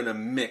also going to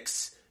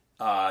mix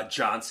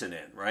Johnson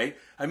in, right?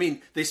 I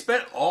mean, they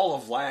spent all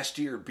of last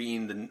year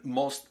being the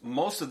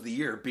most of the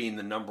year being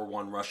the number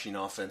 1 rushing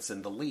offense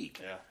in the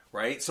league,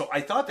 right? So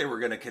I thought they were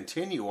going to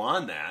continue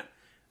on that.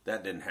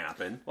 That didn't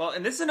happen. Well,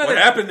 and this is another...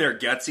 What happened there,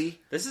 Getsy?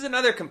 This is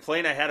another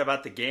complaint I had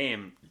about the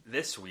game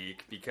this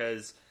week,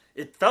 because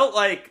it felt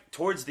like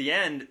towards the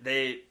end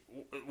they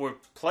were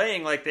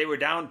playing like they were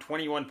down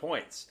 21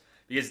 points.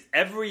 Because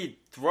every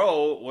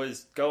throw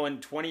was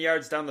going 20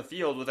 yards down the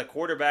field with a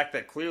quarterback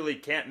that clearly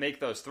can't make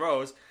those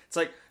throws. It's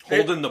like...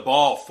 holding the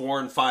ball 4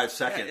 and 5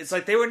 seconds. It's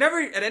like they were never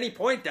at any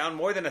point down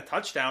more than a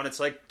touchdown. It's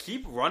like,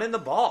 keep running the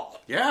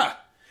ball. Yeah.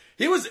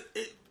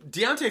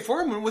 Deontay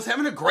Foreman was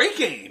having a great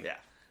game. Yeah.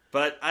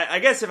 But I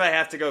guess if I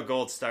have to go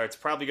gold star, it's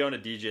probably going to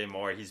DJ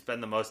Moore. He's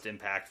been the most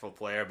impactful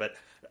player, but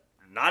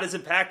not as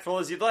impactful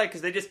as you'd like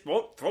because they just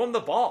won't throw him the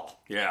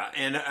ball. Yeah,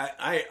 and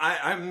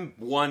I'm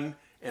 1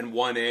 and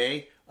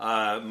 1A.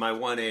 My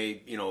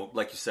 1A,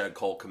 like you said,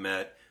 Cole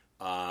Kmet,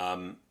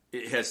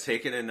 it has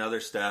taken another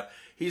step.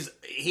 He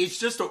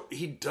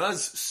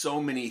does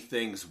so many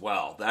things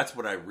well. That's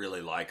what I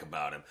really like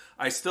about him.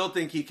 I still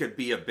think he could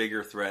be a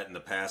bigger threat in the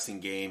passing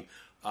game,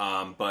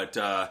 but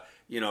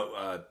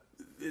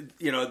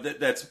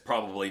that's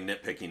probably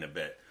nitpicking a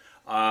bit.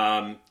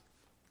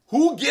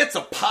 Who gets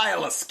a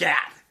pile of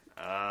scat?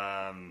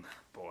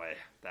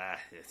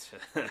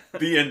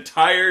 The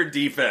entire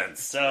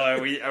defense. So are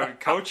we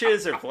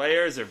coaches or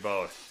players or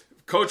both?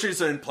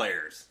 Coaches and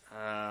players.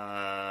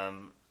 I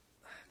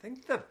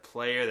think the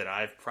player that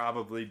I've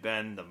probably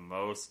been the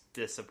most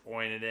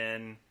disappointed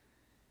in.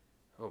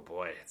 Oh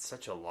boy, it's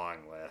such a long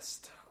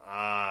list.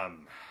 I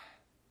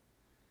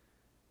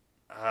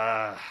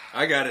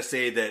gotta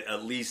say that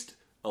at least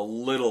a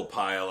little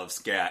pile of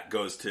scat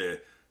goes to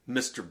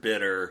Mr.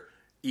 Bitter,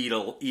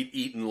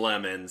 eating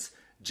lemons,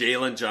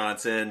 Jalen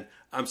Johnson.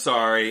 I'm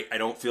sorry, I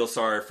don't feel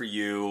sorry for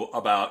you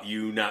about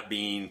you not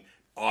being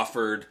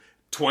offered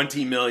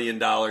 $20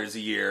 million a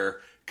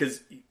year because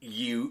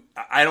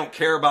I don't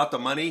care about the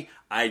money.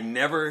 I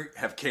never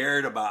have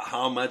cared about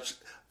how much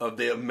of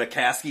the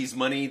McCaskey's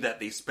money that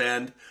they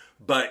spend,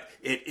 but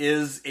it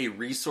is a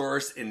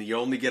resource and you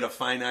only get a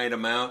finite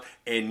amount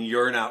and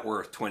you're not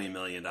worth $20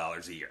 million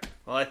a year.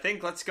 Well, I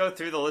think let's go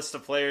through the list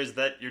of players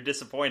that you're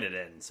disappointed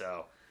in.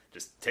 So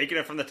just taking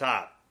it from the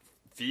top.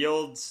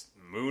 Fields,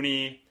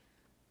 Mooney,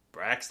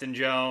 Braxton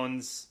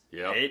Jones,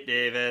 Nate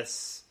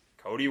Davis,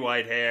 Cody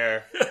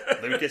Whitehair,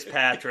 Lucas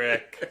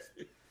Patrick,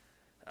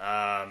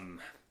 and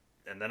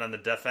then on the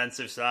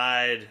defensive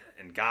side,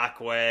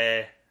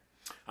 Ngakoue.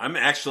 I'm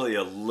actually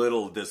a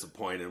little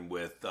disappointed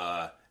with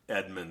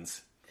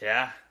Edmonds.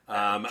 Yeah,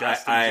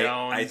 Justin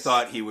Jones. I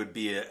thought he would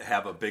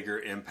have a bigger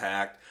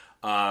impact.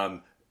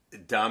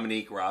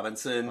 Dominique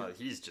Robinson. Well,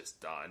 he's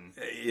just done.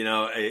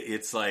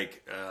 It's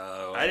like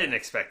I didn't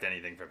expect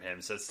anything from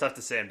him, so it's tough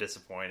to say I'm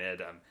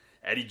disappointed.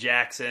 Eddie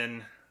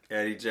Jackson,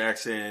 he's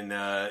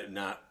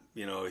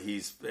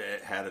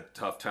had a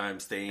tough time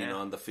staying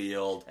on the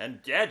field.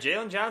 And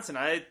Jalen Johnson,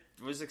 I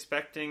was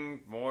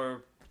expecting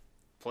more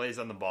plays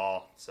on the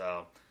ball.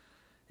 So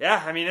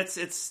yeah, I mean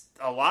it's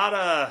a lot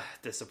of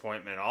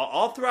disappointment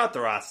all throughout the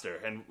roster,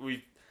 and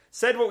we've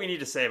said what we need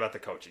to say about the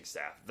coaching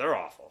staff. They're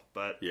awful,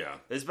 but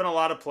there's been a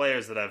lot of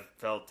players that I've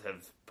felt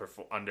have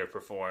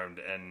underperformed,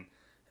 and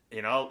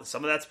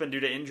some of that's been due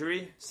to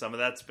injury, some of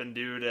that's been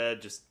due to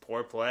just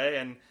poor play,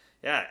 and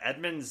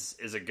Edmonds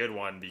is a good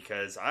one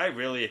because I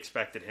really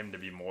expected him to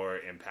be more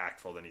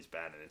impactful than he's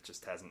been, and it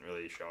just hasn't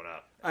really shown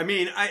up. I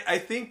mean, I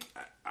think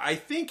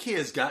he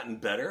has gotten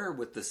better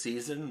with the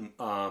season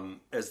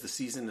as the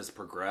season has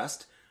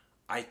progressed.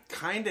 I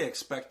kind of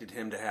expected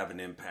him to have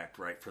an impact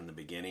right from the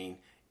beginning,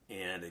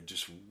 and I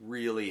just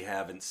really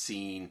haven't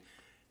seen,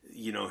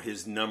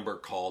 his number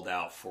called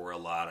out for a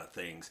lot of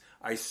things.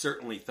 I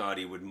certainly thought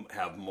he would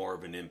have more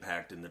of an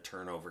impact in the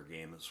turnover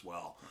game as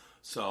well.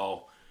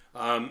 So,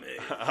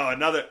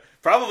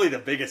 probably the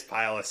biggest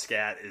pile of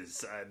scat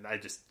is, and I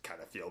just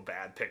kind of feel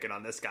bad picking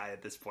on this guy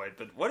at this point,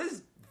 but what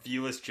does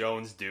Velus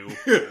Jones do?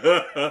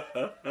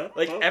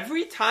 Like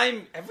every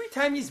time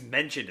he's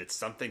mentioned, it's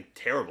something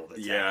terrible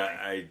that's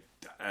happening.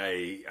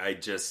 I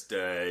just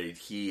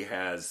he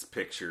has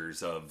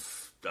pictures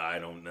of, I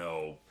don't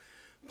know,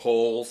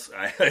 poles,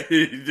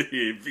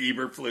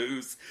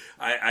 Eberflus.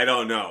 I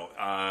don't know.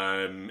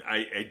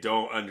 I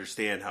don't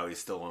understand how he's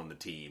still on the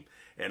team.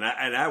 And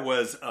I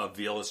was a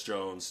Velus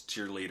Jones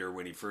cheerleader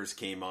when he first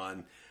came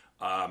on.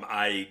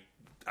 I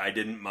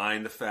didn't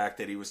mind the fact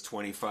that he was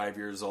 25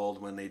 years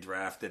old when they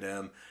drafted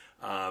him.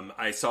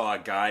 I saw a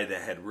guy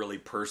that had really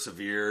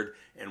persevered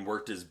and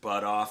worked his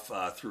butt off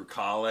through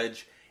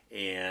college,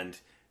 and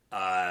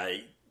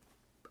I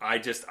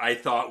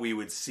thought we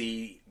would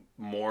see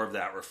more of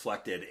that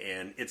reflected.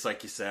 And it's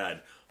like you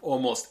said,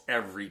 almost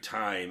every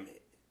time,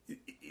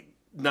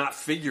 not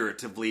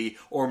figuratively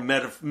or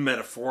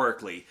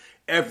metaphorically,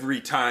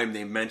 every time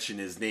they mention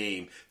his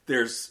name,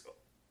 there's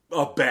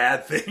a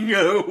bad thing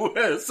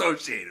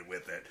associated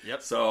with it.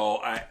 Yep. So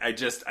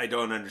I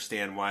don't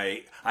understand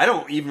why. I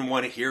don't even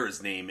want to hear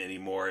his name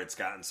anymore. It's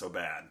gotten so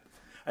bad.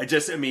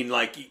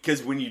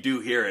 Because when you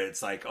do hear it,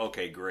 it's like,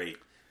 okay, great.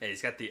 Hey,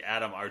 he's got the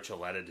Adam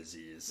Archuleta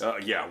disease. Oh,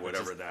 yeah,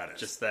 whatever that is.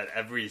 Just that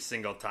every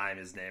single time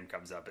his name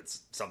comes up,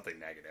 it's something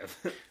negative.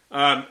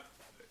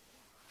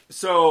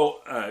 So,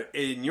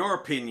 in your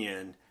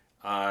opinion,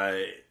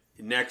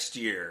 next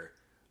year,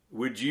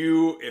 would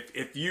you,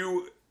 if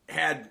you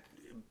had,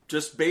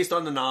 just based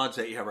on the knowledge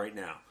that you have right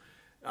now,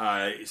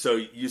 so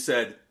you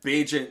said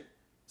Bagent,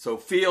 so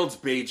Fields,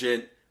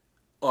 Bagent,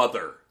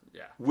 other.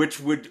 Yeah.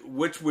 Which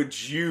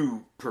would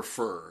you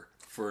prefer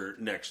for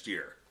next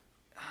year?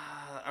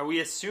 Are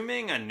we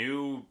assuming a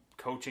new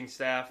coaching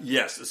staff?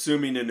 Yes,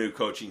 assuming a new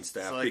coaching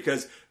staff,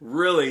 because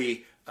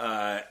really,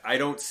 I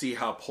don't see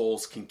how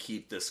Poles can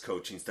keep this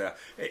coaching staff.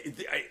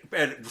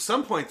 At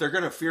some point, they're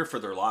going to fear for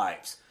their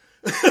lives.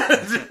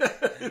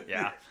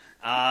 Yeah.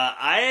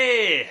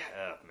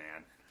 Oh,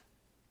 man.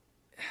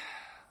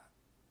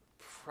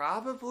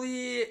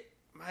 Probably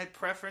my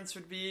preference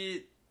would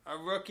be a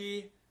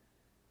rookie.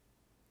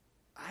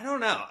 I don't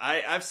know.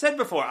 I've said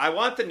before, I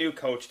want the new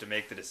coach to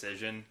make the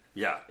decision.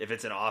 Yeah. If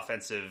it's an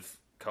offensive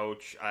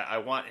coach, I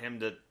want him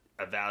to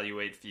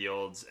evaluate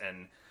Fields,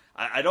 and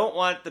I don't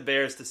want the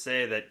Bears to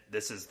say that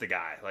this is the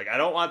guy. Like, I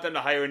don't want them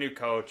to hire a new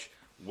coach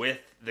with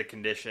the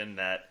condition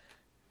that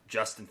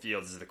Justin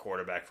Fields is the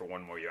quarterback for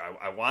one more year.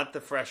 I want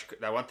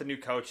the new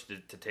coach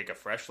to take a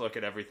fresh look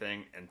at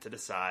everything and to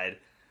decide.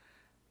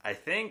 I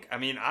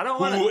don't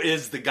want Who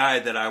is the guy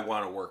that I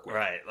want to work with?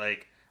 Right.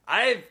 Like,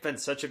 I've been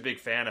such a big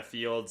fan of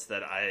Fields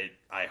that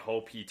I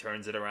hope he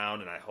turns it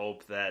around, and I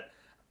hope that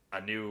a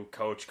new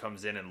coach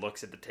comes in and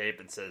looks at the tape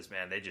and says,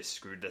 man, they just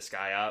screwed this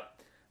guy up.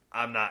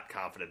 I'm not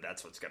confident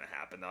that's what's going to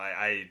happen.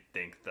 I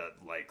think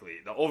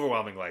the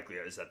overwhelming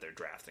likelihood is that they're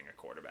drafting a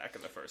quarterback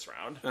in the first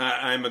round.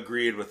 I'm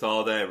agreed with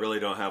all that. I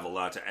really don't have a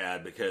lot to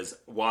add because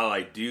while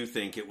I do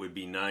think it would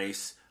be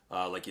nice,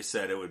 like you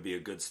said, it would be a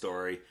good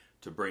story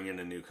to bring in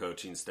a new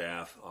coaching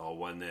staff,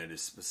 one that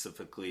is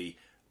specifically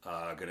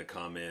going to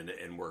come in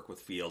and work with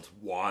Fields,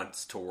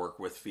 wants to work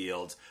with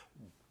Fields,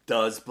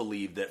 does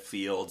believe that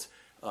Fields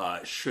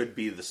should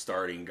be the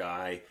starting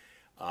guy.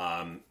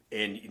 And,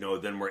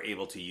 then we're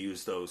able to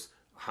use those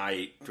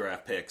high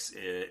draft picks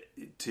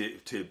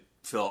to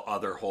fill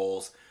other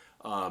holes.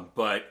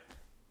 But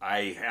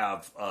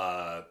I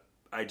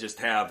just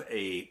have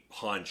a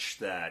hunch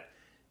that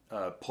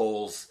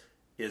Poles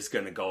is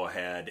going to go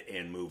ahead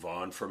and move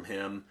on from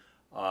him.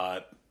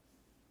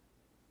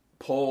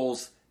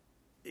 Poles,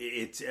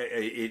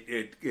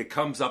 it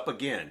comes up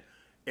again.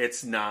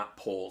 It's not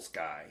Poles'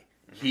 guy.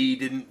 He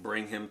didn't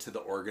bring him to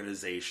the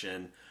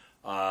organization.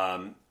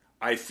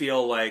 I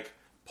feel like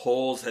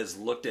Poles has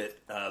looked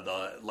at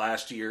the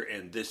last year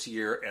and this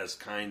year as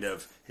kind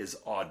of his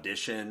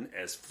audition,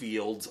 as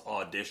Fields'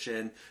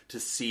 audition to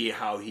see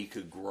how he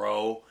could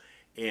grow.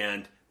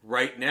 And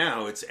right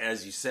now, it's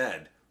as you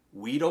said,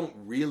 we don't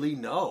really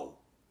know.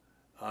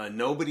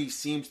 Nobody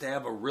seems to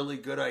have a really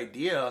good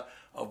idea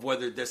of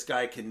whether this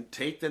guy can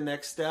take the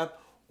next step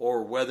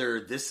or whether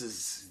this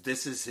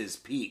is his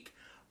peak.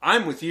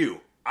 I'm with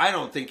you. I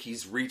don't think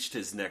he's reached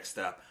his next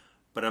step,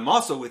 but I'm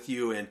also with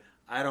you in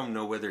I don't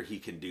know whether he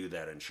can do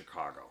that in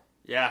Chicago.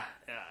 Yeah,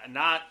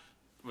 not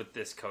with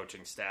this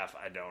coaching staff,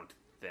 I don't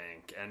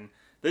think. And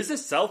there's a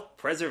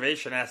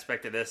self-preservation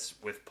aspect of this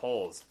with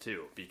Poles,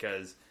 too,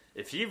 because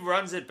if he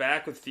runs it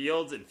back with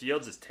Fields and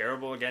Fields is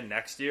terrible again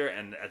next year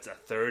and it's a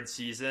third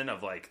season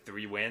of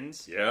 3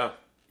 wins,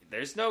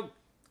 there's no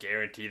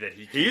guarantee that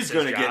he's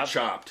going to get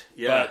chopped.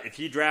 Yeah. But if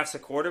he drafts a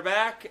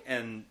quarterback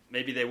and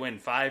maybe they win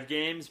 5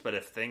 games, but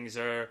if things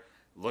are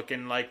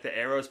looking like the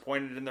arrow's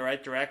pointed in the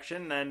right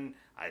direction, then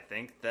I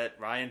think that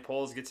Ryan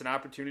Poles gets an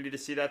opportunity to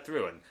see that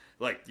through. And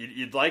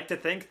you'd like to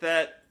think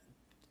that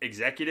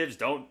executives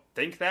don't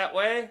think that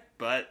way,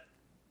 but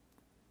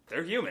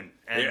they're human.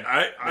 And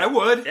yeah, I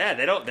would. Yeah,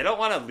 they don't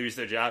want to lose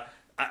their job.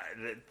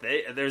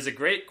 There's a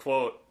great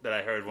quote that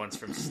I heard once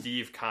from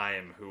Steve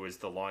Keim, who was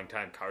the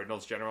longtime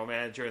Cardinals general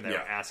manager, and they were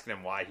asking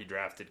him why he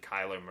drafted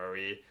Kyler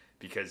Murray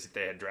because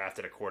they had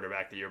drafted a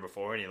quarterback the year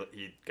before, and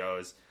he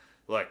goes,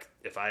 look,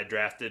 if I had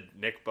drafted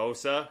Nick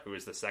Bosa, who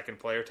was the second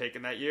player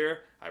taken that year,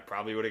 I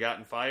probably would have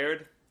gotten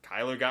fired.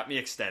 Kyler got me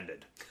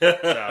extended.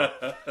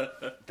 So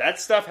that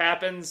stuff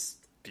happens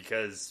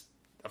because,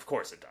 of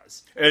course, it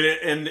does.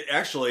 And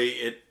actually,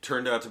 it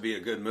turned out to be a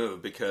good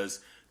move because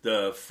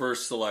the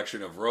first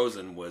selection of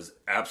Rosen was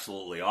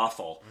absolutely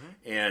awful.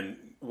 Mm-hmm. And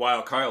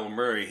while Kyler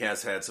Murray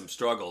has had some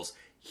struggles,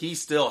 he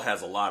still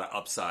has a lot of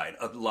upside,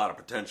 a lot of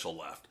potential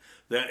left.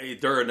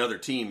 They're another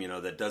team,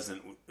 that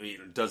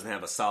doesn't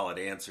have a solid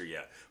answer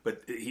yet,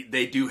 but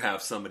they do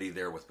have somebody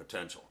there with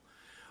potential.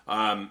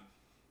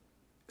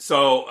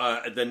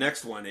 So the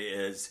next one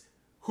is,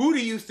 who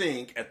do you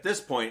think at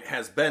this point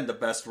has been the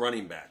best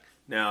running back?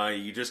 Now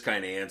you just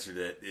kind of answered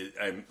it.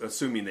 I'm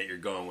assuming that you're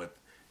going with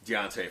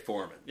Deontay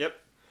Foreman. Yep.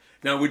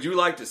 Now, would you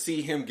like to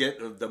see him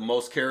get the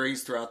most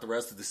carries throughout the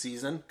rest of the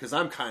season? Because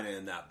I'm kind of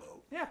in that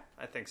boat. Yeah,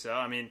 I think so.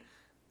 I mean,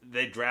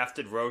 they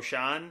drafted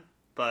Roshan,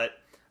 but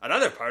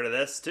another part of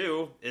this,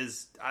 too,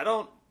 is I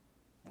don't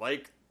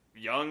like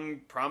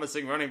young,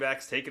 promising running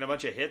backs taking a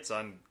bunch of hits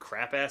on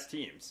crap-ass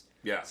teams.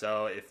 Yeah.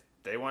 So if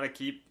they want to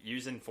keep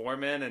using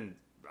Foreman and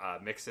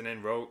mixing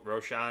in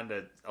Roshan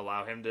to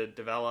allow him to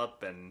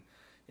develop, and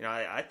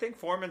I think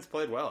Foreman's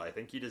played well. I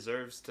think he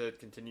deserves to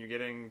continue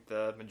getting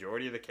the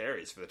majority of the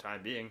carries for the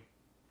time being.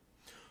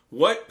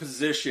 What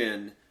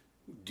position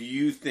do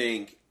you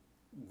think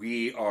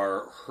we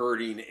are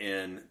hurting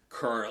in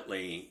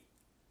currently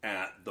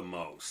at the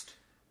most?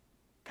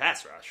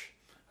 Pass rush.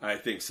 I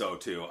think so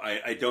too.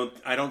 I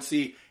don't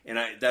see, and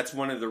that's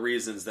one of the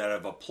reasons that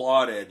I've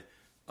applauded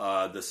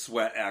the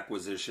Sweat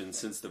acquisition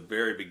since the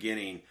very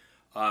beginning.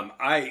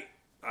 I've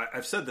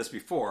said this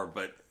before,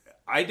 but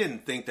I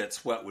didn't think that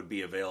Sweat would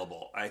be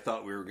available. I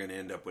thought we were going to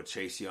end up with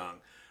Chase Young.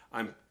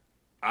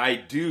 I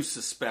do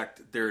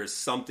suspect there is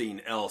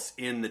something else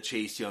in the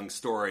Chase Young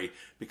story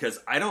because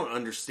I don't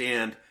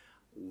understand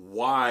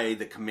why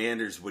the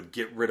Commanders would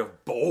get rid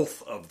of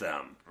both of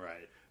them.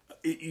 Right.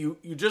 You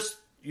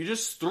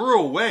just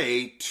threw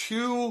away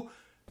two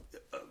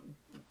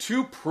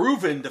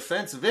proven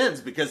defensive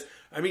ends because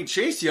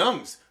Chase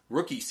Young's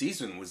rookie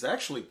season was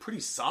actually pretty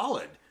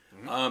solid.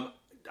 Mm-hmm.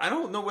 I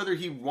don't know whether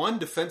he won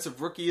Defensive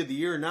Rookie of the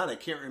Year or not. I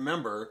can't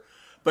remember.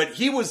 But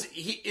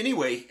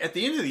anyway, at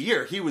the end of the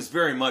year, he was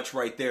very much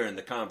right there in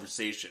the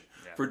conversation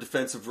for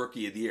Defensive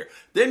Rookie of the Year.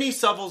 Then he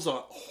suffers a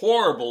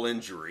horrible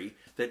injury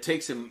that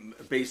takes him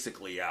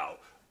basically out.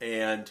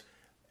 And,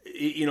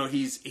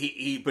 he's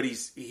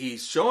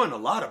showing a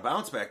lot of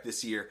bounce back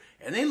this year.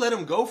 And they let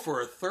him go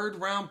for a 3rd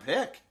round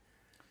pick.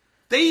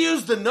 They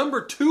used the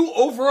number 2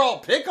 overall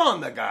pick on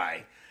the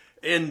guy.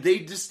 And they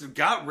just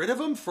got rid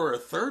of him for a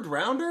 3rd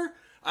rounder?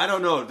 I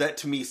don't know. That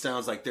to me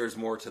sounds like there's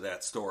more to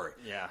that story.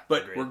 Yeah,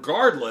 but agreed.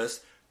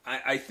 Regardless,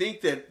 I think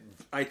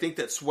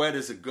that Sweat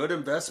is a good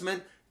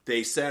investment.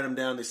 They sat him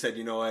down. They said,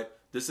 you know what,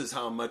 this is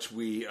how much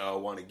we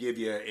want to give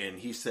you, and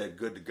he said,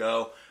 good to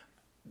go.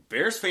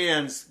 Bears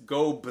fans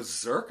go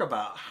berserk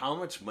about how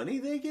much money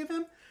they give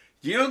him.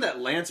 You know that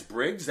Lance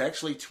Briggs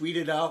actually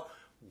tweeted out,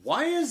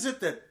 why is it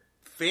that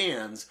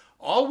fans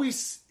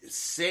always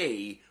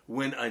say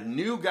when a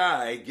new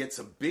guy gets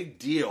a big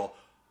deal,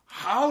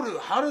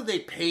 how do they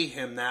pay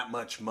him that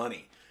much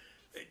money?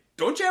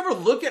 Don't you ever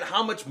look at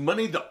how much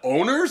money the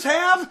owners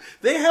have?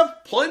 They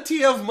have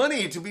plenty of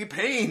money to be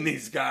paying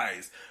these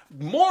guys.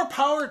 More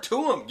power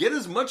to them. Get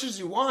as much as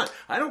you want.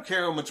 I don't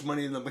care how much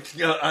money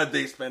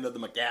they spend on the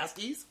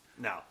McCaskies.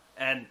 No,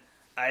 and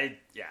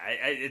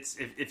it's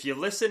if you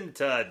listen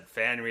to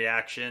fan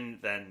reaction,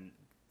 then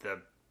the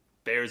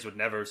Bears would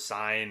never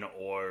sign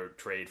or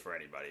trade for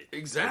anybody.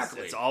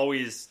 Exactly. It's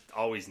always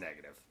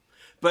negative.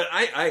 But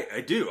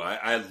I do.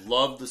 I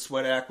love the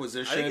Sweat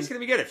acquisition. I think it's going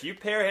to be good. If you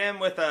pair him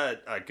with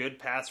a good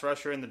pass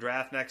rusher in the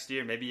draft next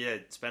year, maybe you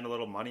spend a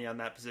little money on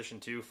that position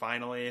too,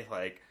 finally.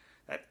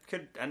 That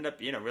could end up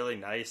being a really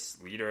nice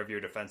leader of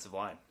your defensive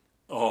line.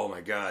 Oh,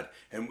 my God.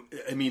 And,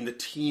 the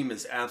team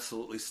is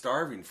absolutely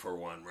starving for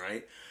one,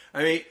 right?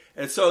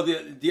 And so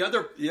the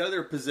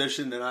other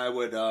position that I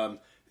would...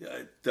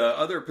 the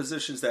other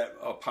positions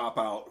that pop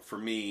out for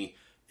me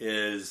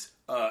is,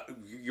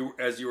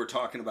 as you were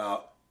talking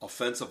about,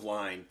 offensive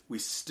line. We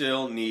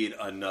still need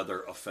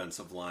another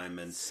offensive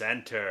lineman.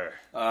 Center.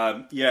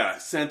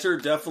 Center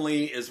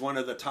definitely is one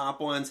of the top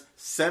ones.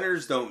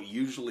 Centers don't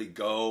usually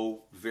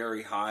go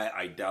very high.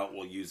 I doubt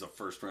we'll use a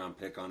 1st round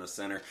pick on a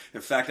center. In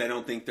fact, I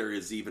don't think there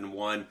is even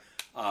one.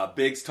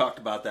 Biggs talked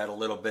about that a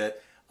little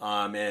bit.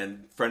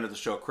 And friend of the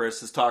show, Chris,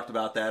 has talked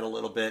about that a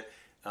little bit.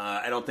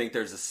 I don't think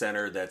there's a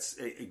center that's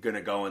going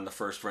to go in the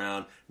 1st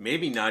round.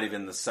 Maybe not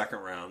even the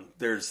 2nd round.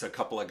 There's a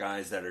couple of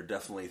guys that are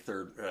definitely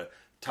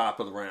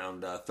top of the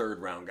round, 3rd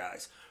round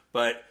guys.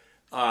 But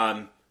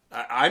I'm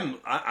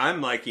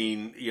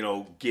liking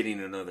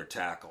getting another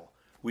tackle.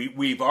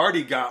 We've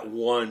already got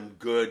one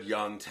good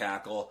young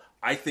tackle.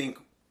 I think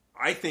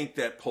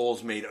that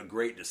Poles made a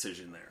great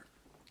decision there.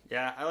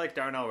 Yeah, I like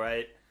Darnell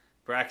Wright.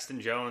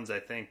 Braxton Jones, I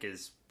think,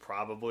 is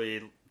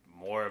probably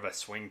more of a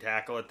swing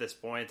tackle at this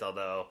point,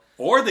 although...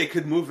 Or they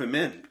could move him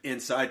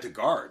inside to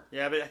guard.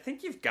 Yeah, but I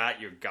think you've got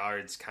your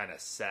guards kind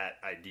of set,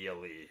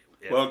 ideally.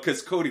 Well,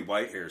 because Cody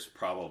Whitehair is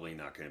probably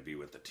not going to be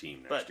with the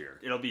team next year.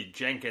 It'll be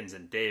Jenkins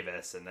and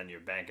Davis, and then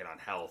you're banking on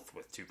health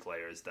with 2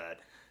 players that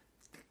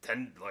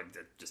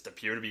just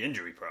appear to be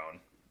injury prone.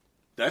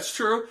 That's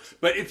true.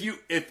 But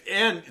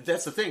and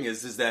that's the thing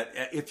is that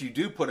if you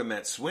do put him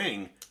at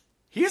swing,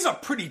 he's a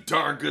pretty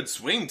darn good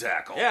swing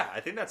tackle. Yeah,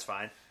 I think that's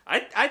fine.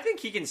 I think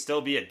he can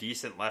still be a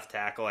decent left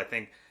tackle. I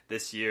think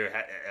this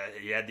year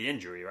he had the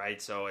injury,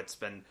 right? So it's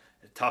been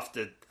tough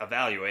to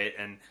evaluate,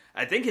 and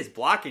I think his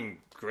blocking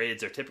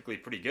grades are typically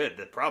pretty good.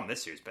 The problem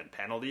this year has been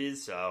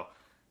penalties, so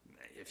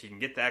if you can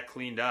get that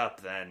cleaned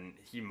up, then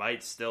he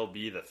might still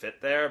be the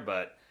fit there,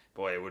 but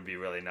boy, it would be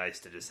really nice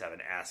to just have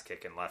an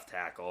ass-kicking left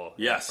tackle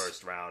in the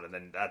 1st round, and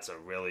then that's a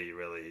really,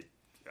 really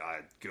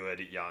good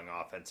young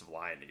offensive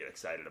line to get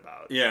excited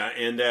about. Yeah,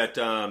 and that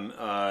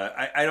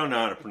I don't know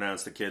how to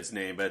pronounce the kid's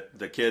name, but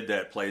the kid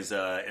that plays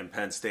in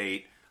Penn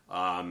State,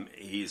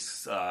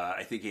 he's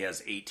I think he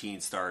has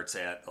 18 starts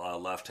at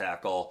left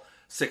tackle,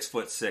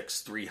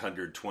 6'6",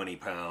 320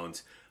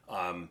 pounds.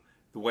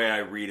 The way I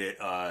read it,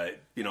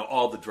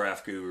 all the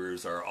draft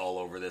gurus are all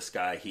over this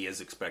guy. He is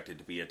expected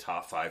to be a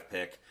top 5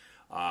 pick,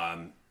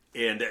 and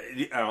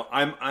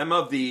I'm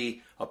of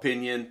the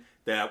opinion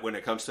that when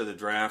it comes to the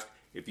draft,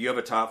 if you have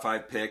a top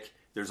 5 pick,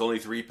 there's only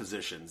 3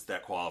 positions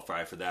that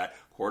qualify for that: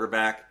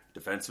 quarterback,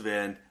 defensive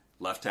end,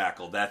 left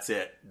tackle. That's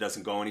it.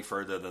 Doesn't go any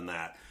further than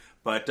that.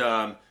 But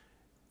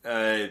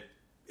and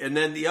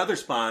then the other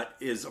spot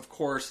is, of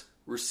course,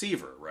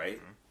 receiver, right?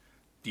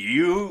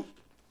 Mm-hmm.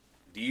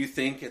 Do you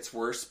think it's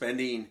worth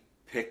spending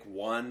pick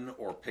 1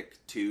 or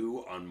pick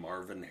 2 on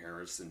Marvin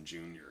Harrison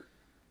Jr.?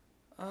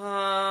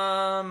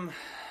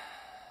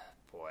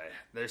 boy,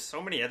 there's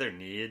so many other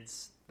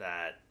needs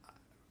that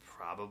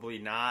probably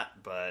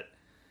not, but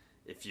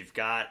if you've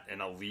got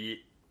an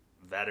elite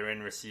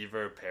veteran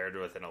receiver paired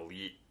with an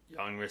elite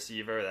young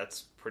receiver,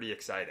 that's pretty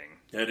exciting.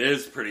 It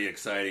is pretty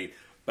exciting.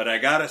 But I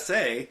gotta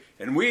say,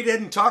 and we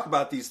didn't talk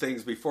about these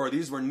things before,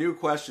 these were new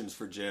questions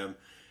for Jim.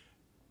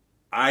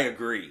 I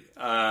agree.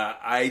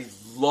 I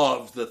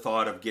love the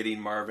thought of getting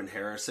Marvin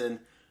Harrison,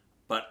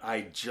 but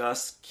I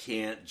just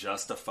can't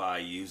justify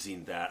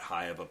using that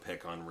high of a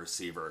pick on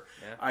receiver.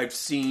 Yeah. I've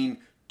seen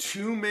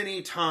too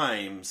many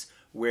times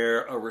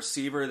where a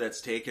receiver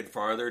that's taken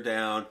farther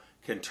down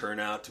can turn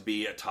out to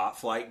be a top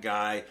flight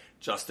guy.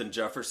 Justin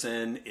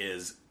Jefferson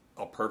is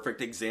a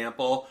perfect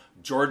example.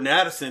 Jordan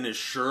Addison is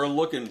sure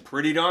looking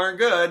pretty darn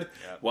good,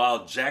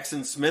 while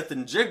Jackson Smith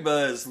and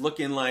Jigba is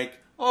looking like,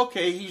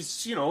 okay,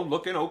 he's,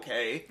 looking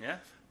okay. Yeah.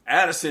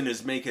 Addison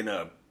is making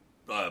a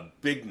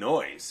big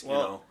noise,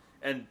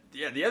 And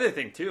the other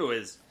thing, too,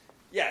 is,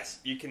 yes,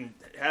 you can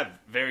have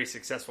very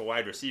successful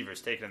wide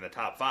receivers taken in the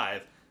top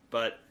 5,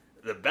 but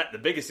the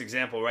biggest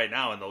example right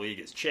now in the league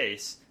is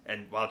Chase.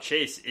 And while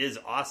Chase is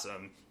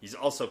awesome, he's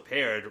also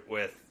paired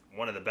with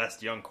one of the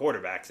best young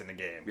quarterbacks in the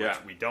game, which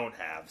we don't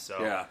have.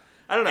 So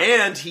I don't know.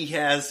 And he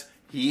has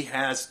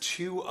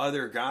 2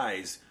 other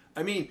guys.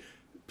 I mean,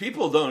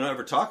 people don't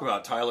ever talk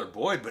about Tyler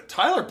Boyd, but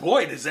Tyler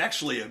Boyd is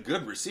actually a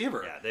good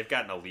receiver. Yeah, they've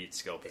got an elite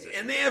skill position.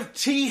 And they have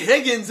T.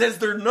 Higgins as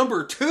their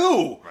number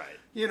 2.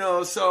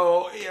 Right.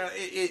 So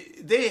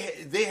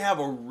they have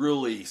a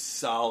really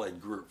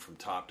solid group from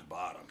top to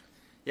bottom.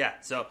 Yeah,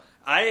 so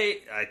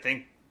I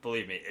think,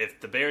 believe me, if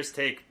the Bears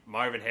take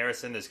Marvin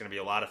Harrison, there's going to be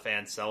a lot of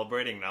fans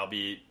celebrating, and I'll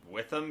be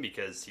with him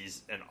because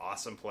he's an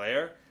awesome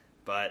player.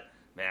 But,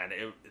 man,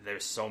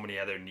 there's so many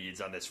other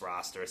needs on this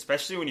roster,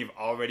 especially when you've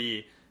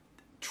already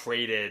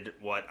traded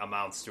what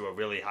amounts to a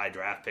really high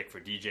draft pick for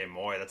DJ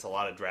Moore. That's a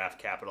lot of draft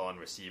capital on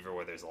receiver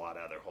where there's a lot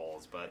of other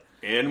holes.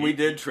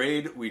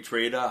 We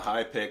trade a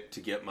high pick to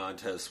get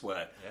Montez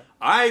Sweat. Yeah.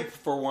 I,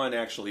 for one,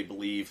 actually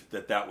believe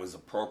that was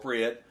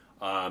appropriate.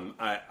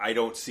 I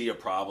don't see a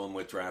problem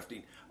with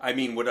drafting. I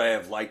mean, would I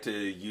have liked to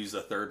use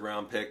a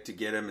 3rd-round pick to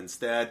get him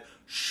instead?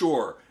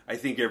 Sure. I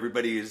think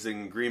everybody is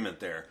in agreement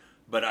there.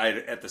 But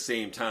at the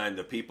same time,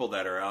 the people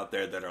that are out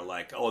there that are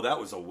like, oh, that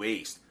was a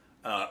waste.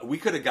 We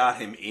could have got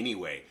him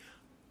anyway.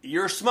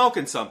 You're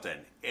smoking something,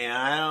 and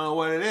I don't know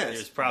what it is. He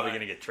was probably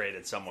going to get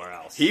traded somewhere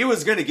else. He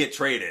was going to get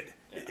traded.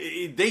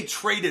 Yeah. They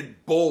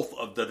traded both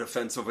of the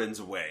defensive ends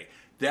away.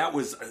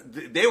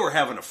 They were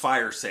having a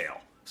fire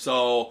sale.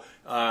 So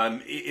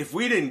if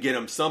we didn't get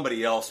him,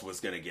 somebody else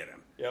was going to get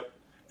him. Yep.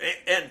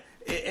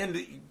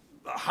 And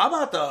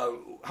how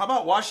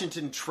about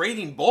Washington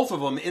trading both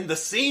of them in the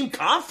same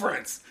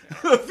conference?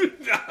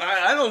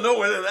 I don't know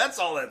whether that's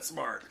all that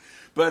smart,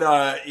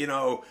 but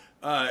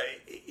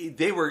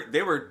they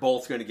were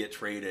both going to get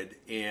traded,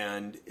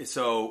 and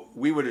so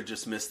we would have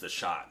just missed the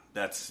shot.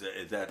 That's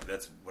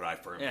what I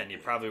firmly. Yeah, and you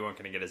probably weren't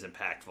going to get as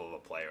impactful of a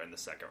player in the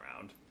 2nd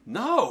round.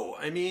 No,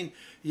 I mean,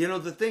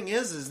 the thing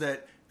is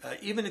that.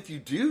 Even if you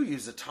do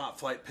use a top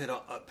flight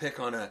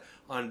pick on a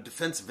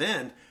defensive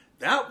end,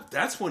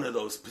 that's one of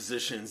those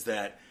positions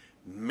that,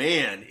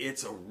 man,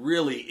 it's a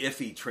really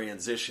iffy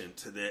transition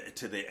to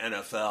the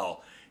NFL.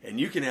 And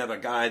you can have a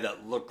guy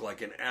that looked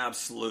like an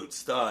absolute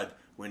stud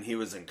when he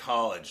was in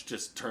college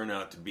just turn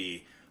out to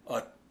be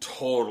a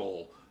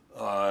total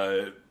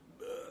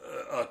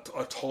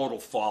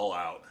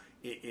fallout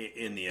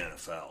in the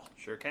NFL.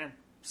 Sure can.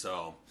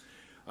 So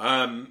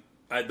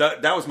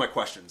that was my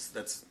questions.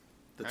 That's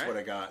right. What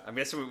I got. I'm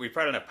guessing we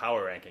probably don't have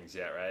power rankings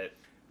yet, right?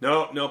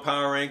 No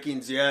power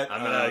rankings yet.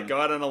 I'm going to go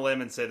out on a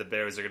limb and say the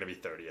Bears are going to be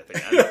 30th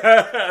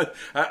again.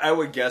 I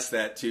would guess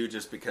that, too,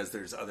 just because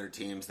there's other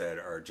teams that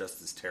are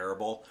just as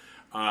terrible.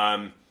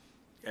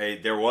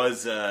 There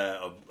was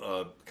a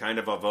kind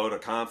of a vote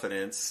of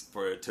confidence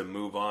to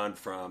move on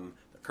from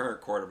the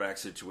current quarterback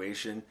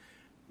situation.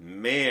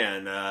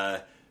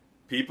 Man,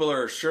 people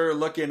are sure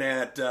looking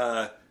at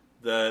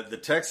the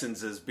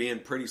Texans as being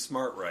pretty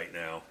smart right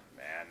now.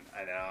 Man,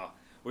 I know.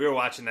 We were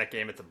watching that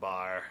game at the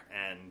bar,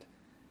 and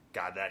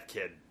God, that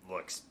kid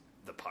looks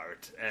the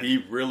part. And, he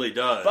really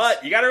does.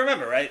 But you got to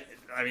remember, right?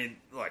 I mean,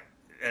 look,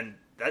 and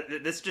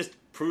this just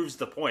proves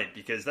the point,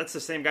 because that's the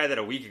same guy that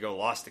a week ago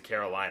lost to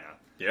Carolina.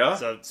 Yeah.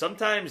 So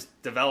sometimes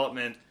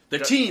development... The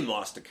team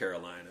lost to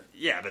Carolina.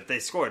 Yeah, but they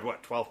scored,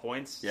 12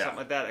 points? Yeah. Something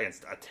like that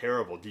against a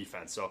terrible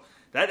defense. So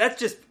that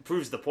just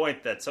proves the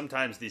point that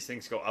sometimes these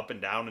things go up and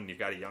down and you've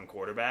got a young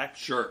quarterback.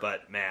 Sure.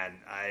 But, man,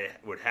 I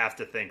would have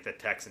to think that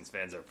Texans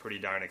fans are pretty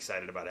darn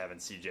excited about having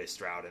C.J.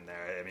 Stroud in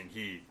there. I mean,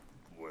 he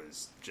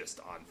was just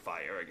on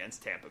fire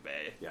against Tampa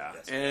Bay. Yeah,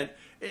 and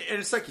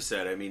it's like you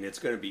said, I mean, it's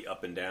going to be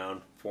up and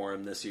down for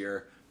him this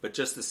year. But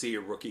just to see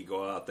a rookie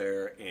go out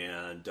there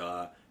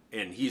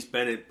and he's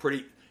been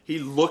he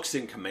looks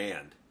in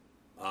command.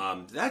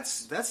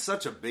 That's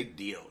such a big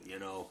deal,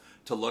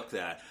 to look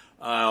at.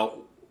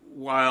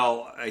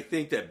 While I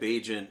think that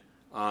Bagent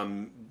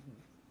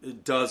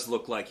does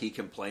look like he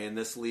can play in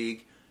this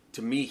league,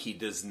 to me he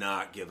does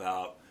not give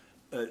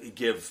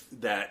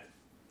that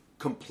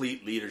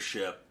complete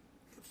leadership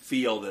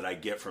feel that I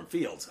get from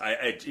Fields.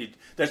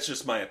 That's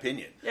just my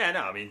opinion. Yeah,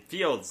 no, I mean,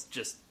 Fields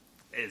just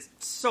is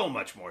so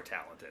much more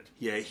talented.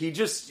 Yeah,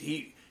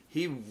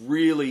 he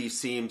really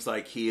seems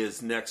like he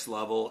is next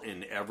level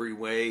in every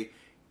way,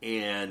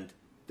 and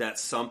that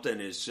something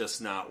is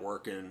just not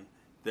working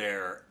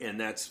there, and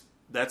that's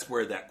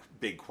where that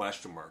big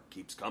question mark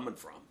keeps coming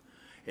from.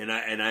 And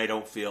I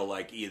don't feel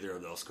like either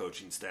of those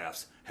coaching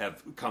staffs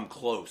have come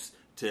close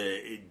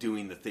to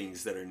doing the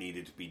things that are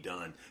needed to be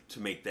done to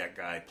make that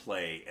guy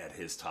play at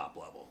his top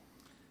level.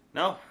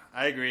 No,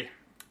 I agree.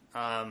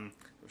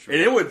 Sure.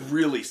 And it would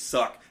really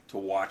suck to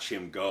watch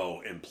him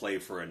go and play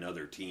for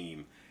another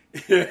team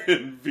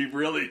and be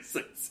really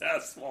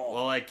successful.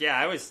 Well, like, yeah,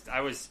 I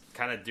was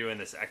kind of doing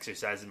this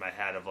exercise in my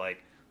head of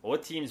like, well,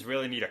 what teams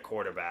really need a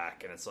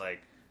quarterback? And it's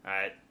like, all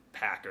right,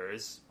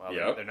 Packers. Well,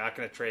 they're not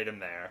going to trade him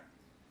there.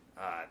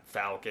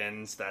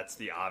 Falcons, that's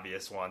the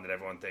obvious one that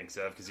everyone thinks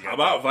of because you got how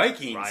about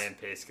Vikings? Ryan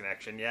Pace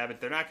connection, yeah,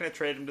 but they're not going to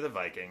trade him to the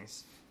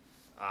Vikings.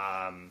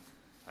 I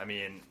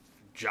mean,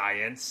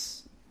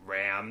 Giants,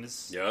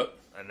 Rams, yep,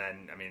 and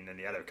then in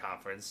the other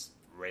conference,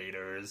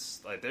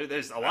 Raiders. Like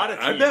there's a lot of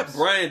teams. I bet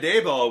Brian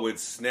Daboll would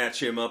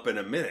snatch him up in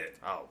a minute.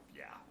 Oh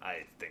yeah,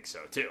 I think so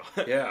too.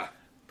 Yeah,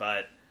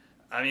 but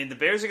I mean, the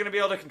Bears are going to be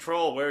able to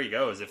control where he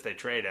goes if they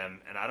trade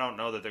him, and I don't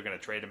know that they're going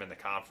to trade him in the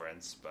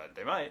conference, but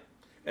they might.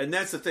 And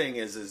that's the thing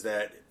is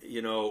that,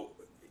 you know,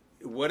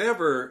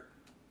 whatever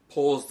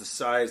Poles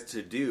decides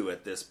to do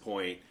at this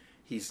point,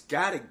 he's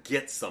got to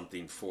get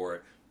something for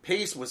it.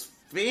 Pace was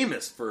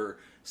famous for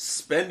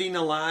spending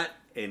a lot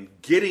and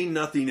getting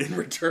nothing in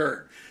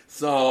return.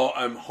 So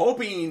I'm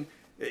hoping,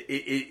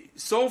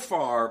 so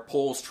far,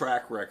 Poles'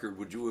 track record,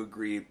 would you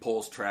agree,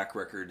 Poles' track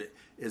record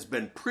has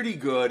been pretty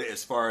good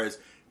as far as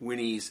when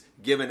he's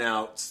given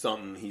out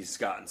something, he's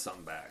gotten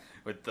something back.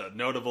 With the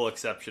notable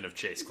exception of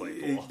Chase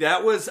Claypool.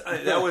 That was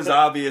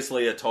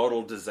obviously a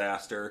total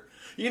disaster.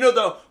 You know,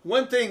 though,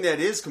 one thing that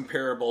is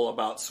comparable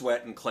about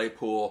Sweat and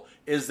Claypool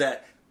is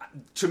that,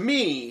 to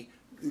me,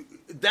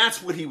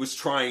 that's what he was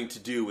trying to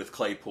do with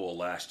Claypool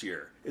last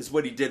year, is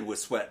what he did with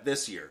Sweat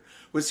this year.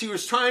 Was he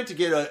was trying to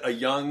get a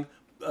young,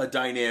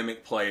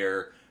 dynamic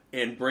player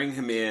and bring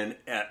him in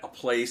at a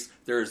place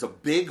there's a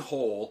big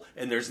hole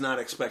and there's not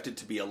expected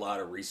to be a lot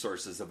of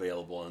resources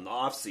available in the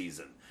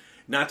offseason.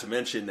 Not to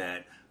mention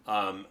that,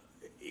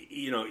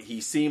 you know,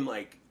 he seemed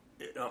like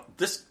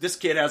this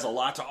kid has a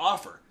lot to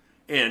offer,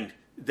 and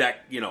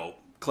that, you know,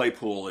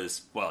 Claypool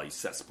is, well, he's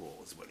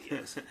cesspool is what he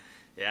is.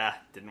 Yeah,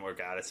 didn't work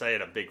out. I saw he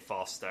had a big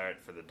false start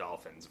for the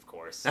Dolphins, of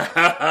course. So,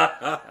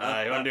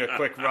 you want to do a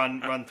quick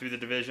run through the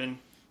division?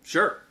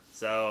 Sure.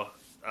 So,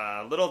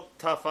 a little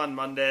tough on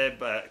Monday,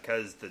 but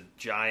because the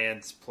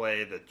Giants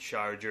play the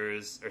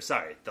Chargers,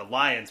 the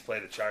Lions play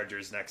the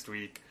Chargers next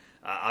week.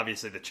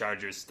 Obviously, the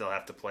Chargers still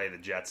have to play the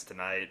Jets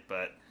tonight,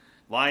 but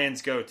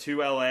Lions go to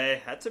LA.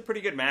 That's a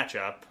pretty good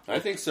matchup. I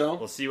think so.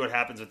 We'll see what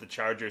happens with the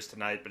Chargers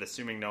tonight, but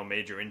assuming no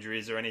major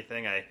injuries or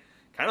anything, I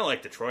kind of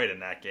like Detroit in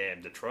that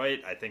game.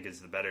 Detroit, I think,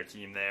 is the better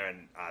team there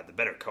and the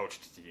better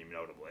coached team,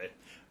 notably.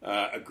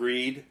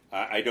 Agreed.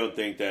 I don't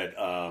think that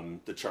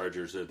the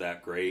Chargers are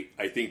that great.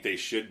 I think they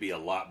should be a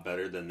lot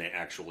better than they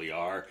actually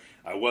are.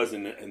 I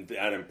wasn't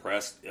that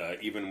impressed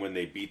even when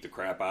they beat the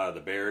crap out of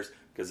the Bears,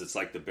 because it's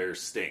like the Bears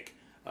stink.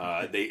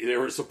 They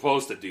were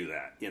supposed to do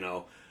that, you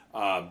know.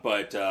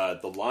 But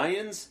the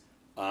Lions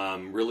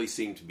really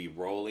seem to be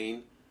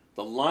rolling.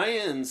 The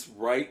Lions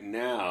right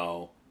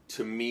now,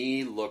 to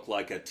me, look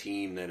like a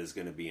team that is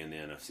going to be in the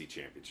NFC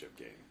Championship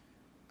game.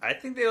 I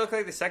think they look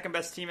like the second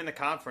best team in the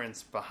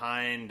conference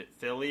behind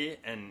Philly,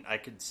 and I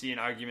could see an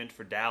argument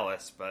for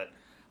Dallas, but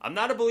I'm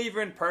not a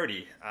believer in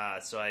Purdy,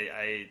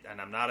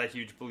 and I'm not a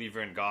huge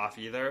believer in Goff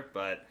either,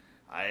 but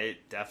I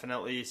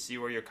definitely see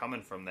where you're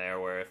coming from there,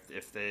 where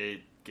if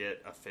they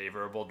get a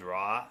favorable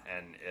draw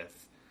and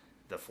if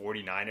the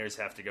 49ers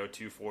have to go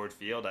to Ford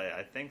Field,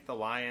 I think the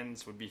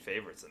Lions would be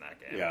favorites in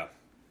that game. Yeah.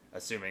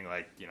 Assuming,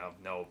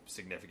 no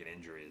significant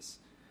injuries.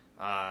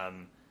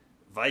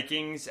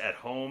 Vikings at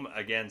home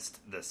against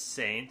the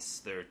Saints.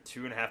 They're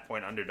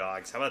 2.5-point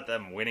underdogs. How about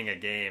them winning a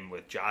game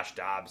with Josh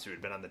Dobbs, who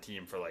had been on the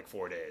team for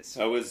 4 days?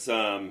 I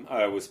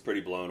was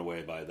pretty blown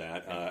away by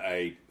that.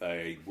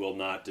 I will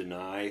not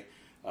deny.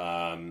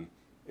 Kevin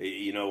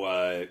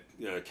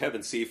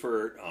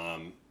Seifert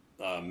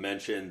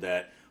mentioned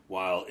that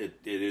while it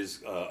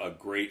is a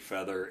great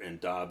feather in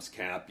Dobbs'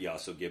 cap, you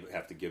also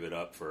have to give it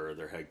up for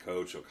their head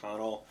coach,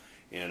 O'Connell,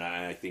 and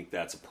I think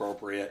that's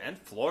appropriate. And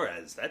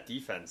Flores, that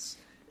defense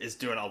is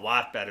doing a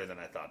lot better than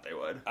I thought they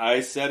would.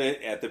 I said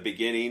it at the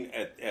beginning,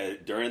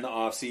 during the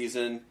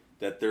offseason,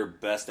 that their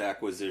best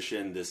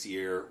acquisition this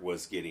year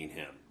was getting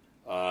him.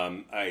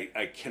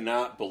 I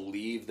cannot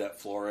believe that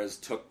Flores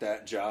took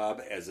that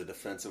job as a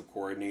defensive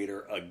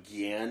coordinator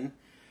again.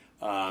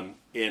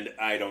 And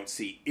I don't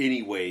see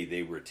any way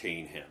they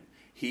retain him.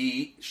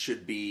 He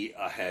should be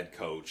a head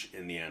coach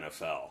in the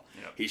NFL.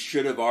 Yep. He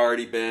should have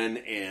already been,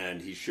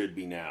 and he should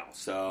be now.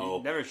 So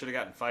he never should have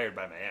gotten fired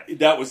by Miami.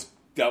 That was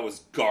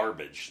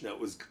garbage. That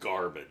was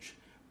garbage.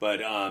 But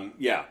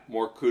yeah,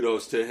 more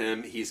kudos to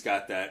him. He's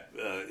got that.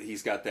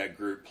 He's got that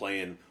group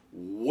playing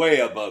way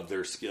above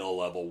their skill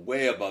level,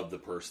 way above the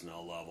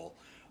personnel level.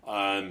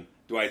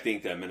 Do I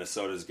think that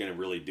Minnesota is going to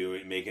really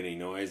make any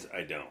noise?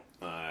 I don't.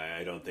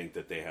 I don't think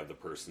that they have the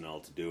personnel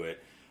to do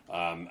it.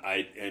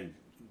 And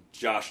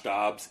Josh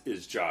Dobbs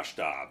is Josh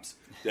Dobbs.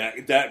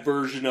 That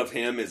version of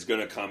him is going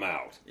to come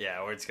out.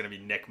 Yeah, or it's going to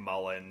be Nick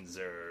Mullins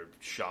or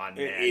Sean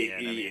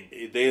Mannion.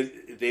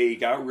 They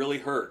got really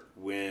hurt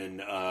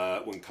when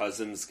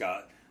Cousins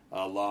got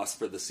lost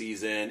for the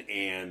season,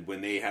 and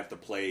when they have to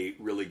play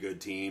really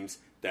good teams,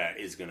 that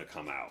is going to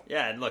come out.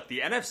 Yeah, and look,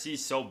 the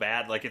NFC's so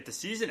bad. Like, if the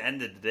season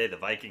ended today, the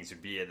Vikings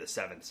would be at the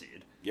 7th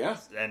seed. Yeah.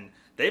 And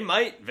they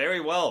might very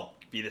well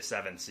be the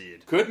 7th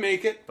seed. Could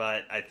make it.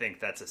 But I think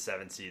that's a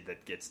 7th seed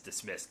that gets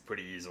dismissed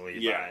pretty easily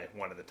by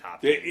one of the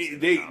top teams in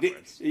the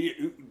conference.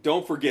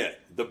 Don't forget,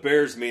 the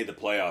Bears made the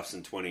playoffs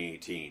in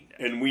 2018,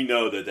 and we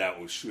know that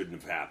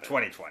shouldn't have happened.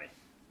 2020.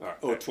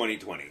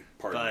 2020.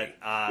 Pardon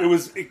me. It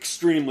was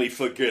extremely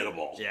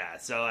forgettable. Yeah,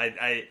 so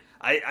I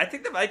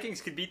think the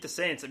Vikings could beat the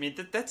Saints. I mean,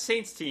 that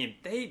Saints team,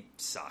 they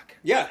suck.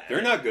 Yeah,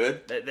 they're not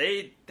good.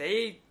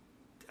 They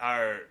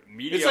are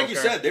mediocre. It's like you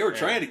said, they were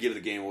trying to give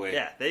the game away.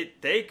 Yeah,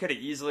 they could have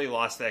easily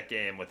lost that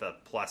game with a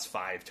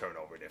 +5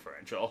 turnover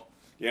differential.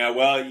 Yeah,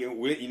 well,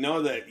 you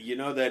know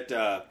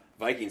that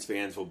Vikings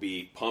fans will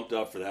be pumped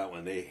up for that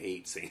one. They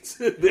hate Saints.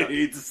 They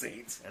hate the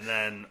Saints. And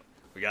then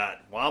we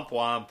got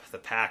womp, the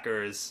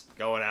Packers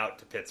going out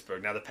to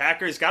Pittsburgh. Now, the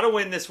Packers got to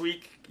win this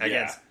week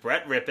against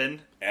Brett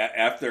Rippon.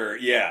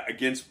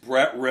 Against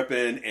Brett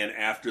Rippon and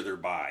after their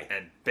bye.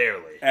 And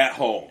barely. At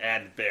home.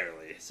 And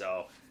barely.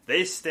 So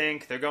they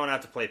stink. They're going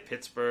out to play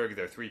Pittsburgh.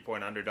 They're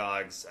 3-point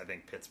underdogs. I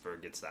think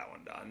Pittsburgh gets that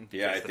one done.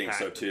 Yeah, I think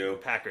so too. The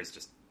Packers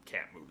just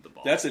can't move the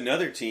ball. That's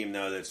another team,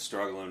 though, that's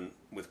struggling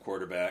with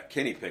quarterback.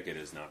 Kenny Pickett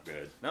is not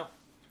good. No.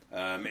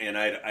 And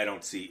I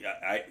don't see...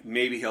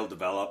 maybe he'll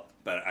develop,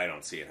 but I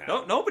don't see it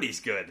happening. No,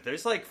 nobody's good.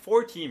 There's like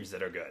 4 teams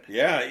that are good.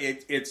 Yeah,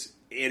 it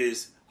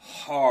is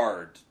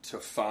hard to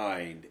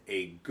find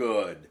a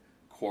good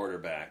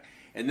quarterback.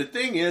 And the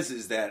thing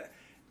is that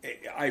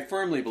I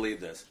firmly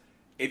believe this.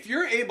 If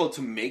you're able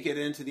to make it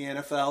into the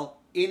NFL,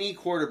 any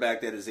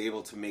quarterback that is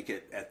able to make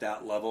it at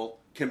that level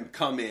can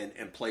come in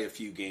and play a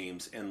few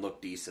games and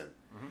look decent.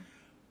 Mm-hmm.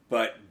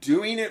 But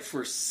doing it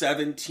for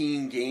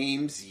 17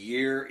 games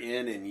year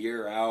in and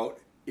year out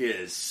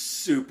is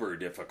super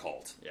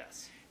difficult.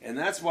 Yes. And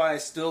that's why I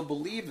still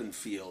believe in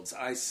Fields.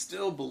 I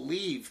still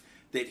believe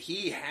that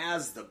he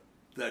has the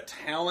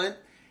talent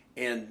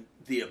and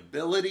the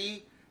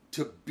ability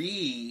to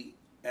be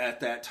at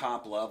that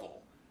top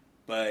level.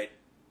 But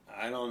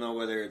I don't know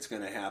whether it's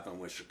going to happen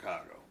with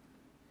Chicago.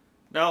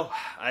 No,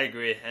 I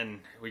agree,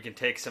 and we can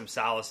take some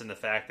solace in the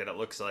fact that it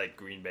looks like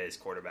Green Bay's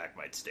quarterback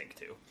might stink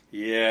too.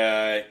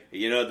 Yeah,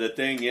 the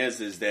thing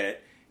is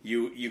that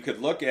you could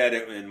look at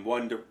it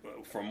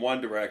from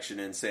one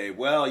direction and say,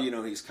 well,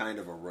 he's kind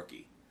of a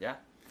rookie. Yeah.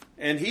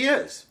 And he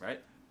is.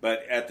 Right.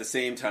 But at the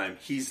same time,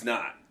 he's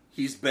not.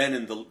 He's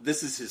been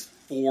this is his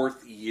 4th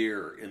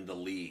year in the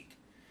league.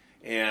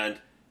 And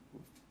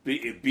be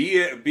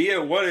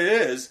it what it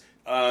is,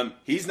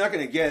 he's not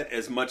going to get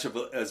as much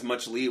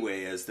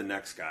leeway as the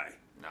next guy.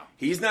 No.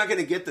 He's not going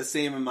to get the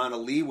same amount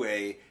of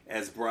leeway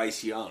as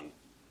Bryce Young.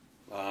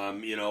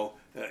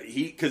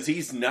 Because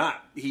he's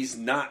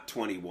not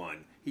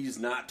 21. He's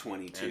not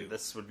 22. And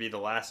this would be the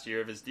last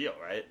year of his deal,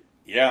 right?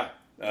 Yeah.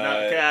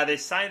 They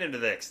signed him to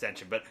the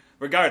extension, but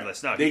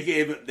regardless, no. They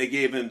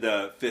gave him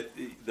the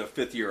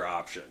fifth year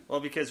option. Well,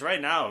 because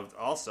right now,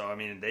 also, I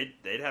mean,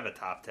 they'd have a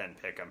top 10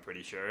 pick, I'm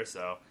pretty sure.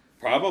 So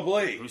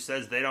probably. Who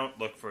says they don't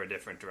look for a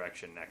different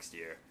direction next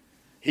year?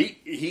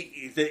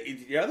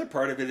 The other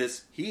part of it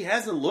is he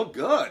hasn't looked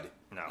good.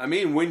 No. I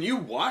mean, when you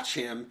watch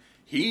him,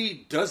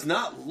 he does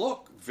not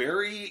look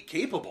very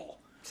capable.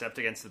 Except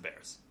against the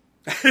Bears.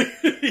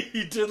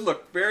 He did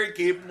look very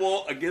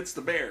capable against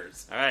the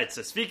Bears. All right,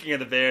 so speaking of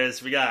the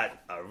Bears, we got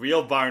a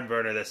real barn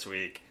burner this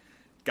week.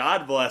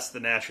 God bless the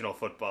National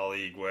Football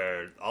League,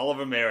 where all of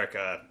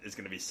America is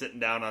going to be sitting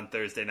down on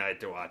Thursday night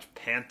to watch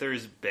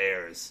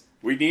Panthers-Bears.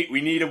 We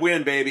need a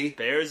win, baby.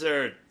 Bears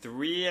are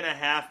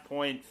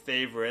 3.5-point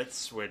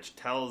favorites, which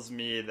tells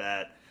me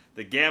that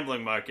the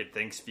gambling market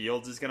thinks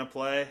Fields is going to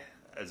play,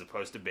 as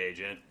opposed to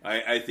Bagent.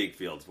 I think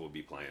Fields will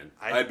be playing.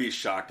 I'd be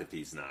shocked if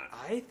he's not.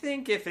 I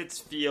think if it's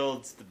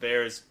Fields, the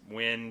Bears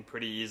win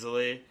pretty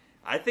easily.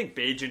 I think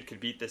Bagent could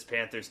beat this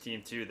Panthers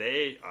team, too.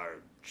 They are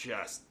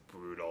just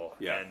brutal.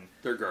 Yeah, and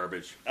they're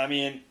garbage. I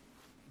mean,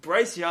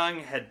 Bryce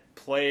Young had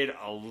played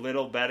a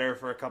little better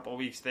for a couple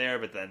weeks there,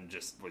 but then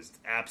just was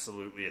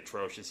absolutely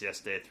atrocious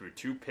yesterday. Threw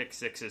 2 pick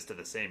sixes to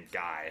the same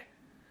guy.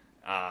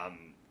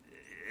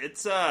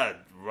 It's a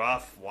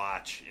rough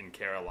watch in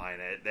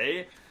Carolina.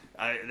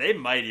 They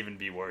might even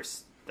be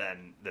worse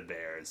than the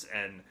Bears,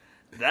 and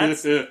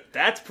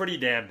that's pretty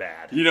damn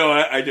bad.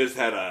 I just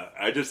had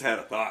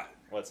a thought.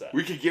 What's that?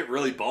 We could get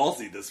really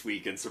ballsy this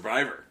week in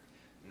Survivor.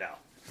 No.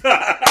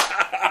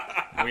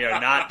 We are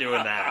not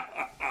doing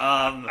that.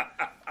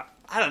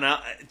 I don't know.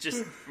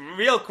 Just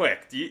real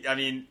quick.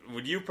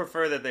 Would you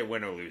prefer that they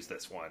win or lose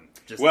this one?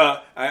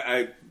 Well,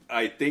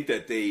 I think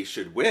that they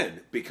should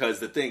win because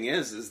the thing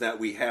is that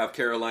we have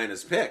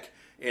Carolina's pick,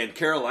 and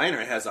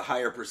Carolina has a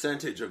higher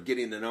percentage of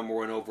getting the number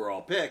 1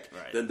 overall pick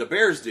than the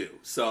Bears do.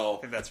 So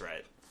I think that's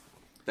right.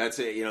 That's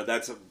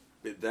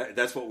it.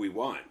 That's what we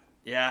want.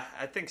 Yeah,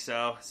 I think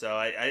so.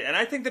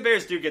 I think the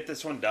Bears do get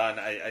this one done.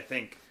 I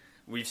think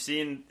we've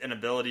seen an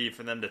ability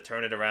for them to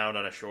turn it around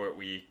on a short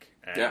week.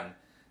 And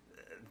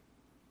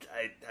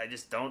I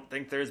just don't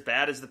think they're as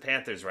bad as the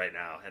Panthers right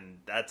now. And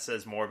that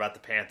says more about the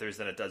Panthers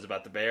than it does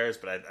about the Bears.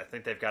 But I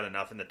think they've got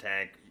enough in the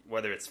tank,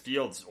 whether it's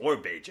Fields or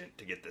Bagent,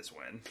 to get this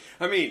win.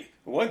 I mean,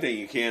 one thing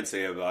you can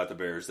say about the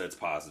Bears that's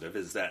positive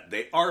is that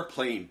they are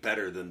playing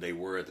better than they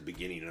were at the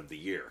beginning of the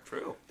year.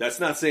 True. That's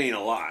not saying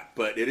a lot,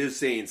 but it is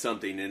saying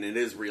something, and it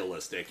is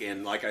realistic.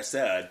 And like I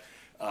said,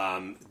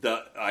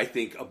 I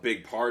think a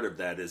big part of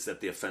that is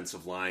that the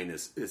offensive line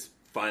is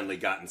finally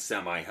gotten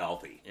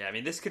semi-healthy. Yeah, I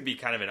mean, this could be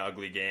kind of an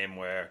ugly game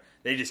where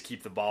they just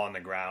keep the ball on the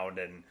ground,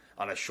 and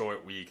on a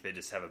short week, they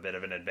just have a bit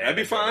of an advantage. That'd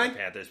be fine. Over the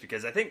Panthers,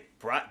 because I think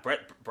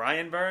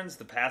Brian Burns,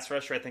 the pass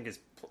rusher, I think is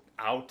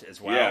out as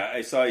well. Yeah,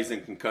 I saw he's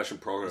in concussion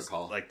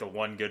protocol. Like the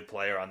one good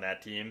player on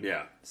that team.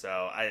 Yeah. So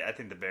I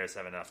think the Bears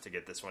have enough to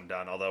get this one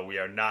done, although we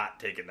are not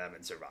taking them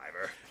in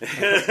Survivor.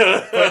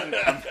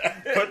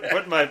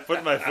 put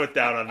my foot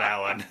down on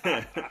that one.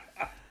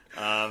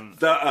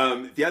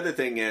 The other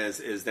thing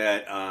is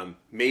that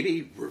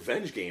maybe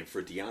revenge game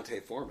for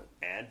Deontay Foreman.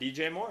 And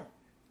DJ Moore.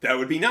 That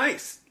would be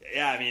nice.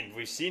 Yeah, I mean,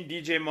 we've seen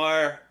DJ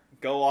Moore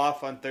go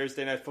off on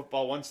Thursday Night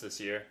Football once this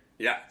year.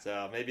 Yeah.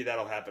 So maybe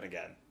that'll happen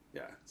again.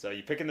 Yeah. So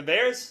you picking the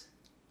Bears?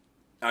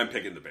 I'm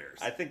picking the Bears.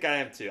 I think I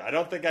am too. I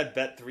don't think I'd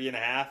bet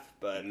 3.5,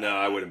 but no,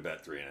 I wouldn't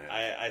bet 3.5.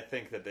 I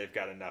think that they've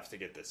got enough to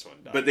get this one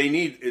done. But they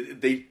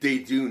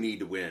do need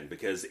to win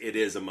because it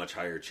is a much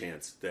higher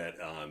chance that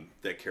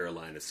that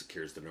Carolina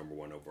secures the number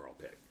 1 overall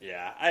pick.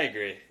 Yeah, I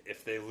agree.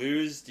 If they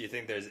lose, do you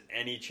think there's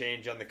any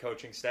change on the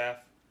coaching staff?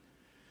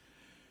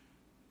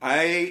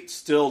 I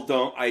still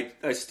don't.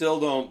 I still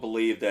don't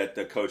believe that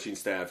the coaching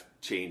staff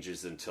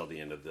changes until the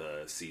end of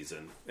the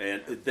season,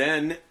 and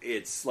then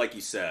it's like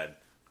you said.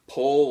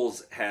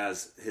 Poles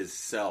has his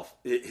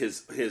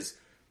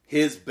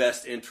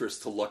best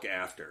interest to look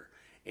after,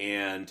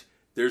 and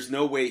there's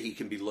no way he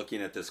can be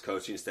looking at this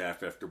coaching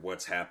staff after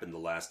what's happened the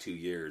last 2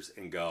 years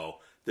and go,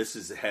 "This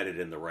is headed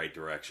in the right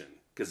direction,"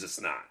 because it's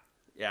not.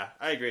 Yeah,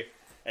 I agree.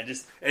 And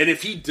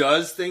if he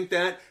does think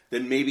that,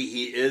 then maybe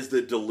he is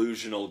the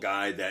delusional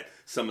guy that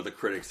some of the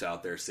critics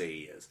out there say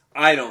he is.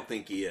 I don't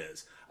think he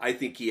is. I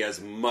think he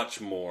has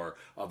much more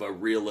of a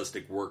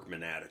realistic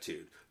workman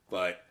attitude.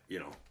 But,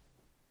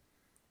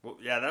 Well,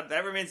 yeah,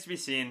 that remains to be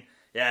seen.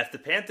 Yeah, if the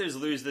Panthers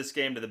lose this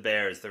game to the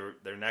Bears,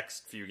 their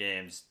next few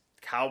games,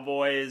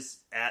 Cowboys,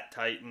 at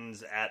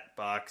Titans, at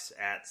Bucks,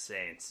 at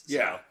Saints.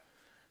 Yeah. So,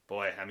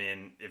 boy, I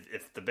mean,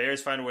 if the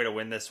Bears find a way to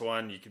win this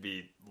one, you could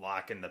be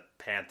locking the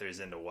Panthers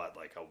into what,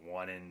 like a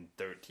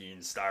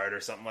 1-13 start or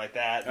something like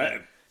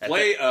that.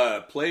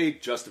 Play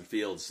Justin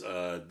Fields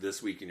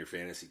this week in your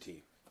fantasy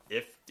team.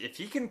 If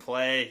he can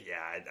play,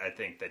 yeah, I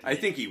think that I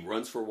think he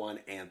runs for 1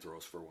 and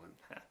throws for 1.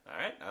 All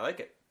right, I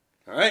like it.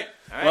 All right.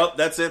 Well,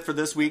 that's it for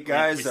this week,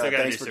 guys. We still gotta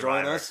thanks do for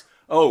Survivor. joining us.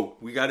 Oh,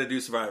 we got to do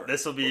Survivor.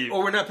 This will be. Oh,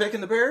 we're not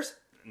picking the Bears?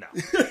 No.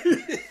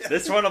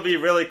 This one will be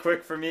really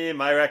quick for me.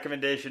 My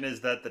recommendation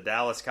is that the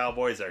Dallas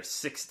Cowboys are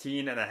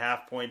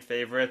 16.5-point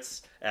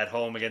favorites at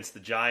home against the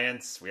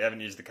Giants. We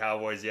haven't used the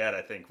Cowboys yet.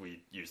 I think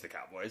we use the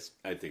Cowboys.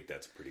 I think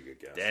that's a pretty good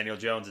guess. Daniel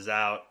Jones is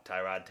out.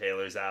 Tyrod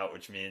Taylor's out,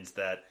 which means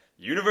that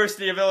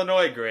University of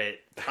Illinois great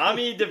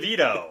Tommy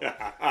DeVito,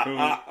 who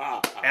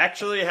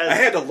actually has... I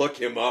had to look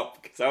him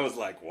up because I was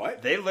like,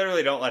 what? They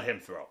literally don't let him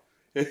throw.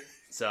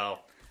 So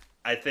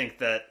I think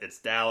that it's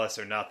Dallas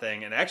or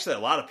nothing. And actually, a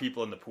lot of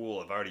people in the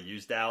pool have already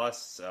used Dallas,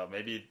 so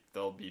maybe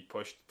they'll be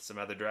pushed some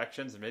other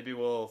directions, and maybe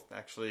we'll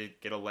actually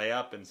get a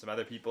layup and some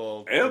other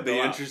people... It'll be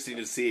interesting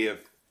to see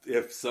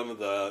if some of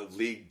the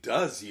league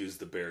does use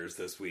the Bears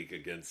this week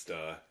against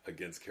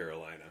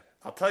Carolina.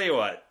 I'll tell you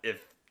what,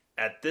 if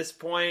at this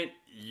point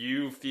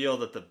you feel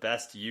that the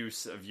best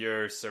use of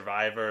your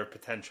Survivor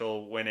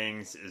potential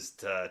winnings is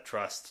to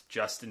trust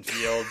Justin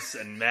Fields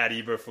and Matt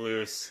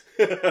Eberflus,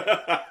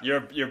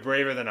 you're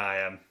braver than I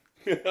am.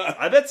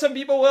 I bet some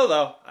people will,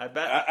 though. I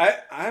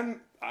bet.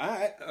 I'm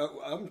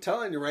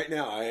telling you right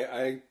now,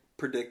 I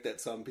predict that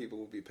some people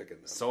will be picking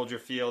them. Soldier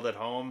Field at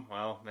home.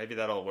 Well, maybe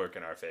that'll work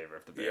in our favor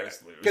if the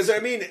Bears lose. Because I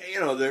mean,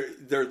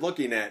 they're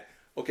looking at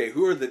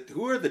who are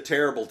the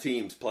terrible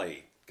teams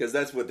playing. Because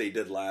that's what they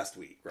did last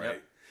week, right?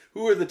 Yep.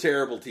 Who are the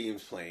terrible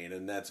teams playing,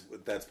 and that's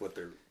what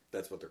they're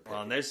playing.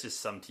 Well, and there's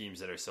just some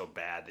teams that are so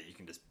bad that you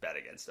can just bet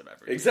against them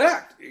every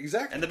Exactly.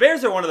 And the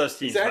Bears are one of those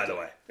teams, by the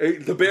way.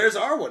 The Bears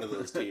are one of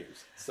those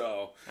teams.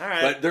 So, all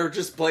right. But they're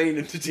just playing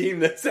into a team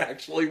that's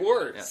actually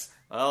worse.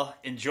 Yeah. Well,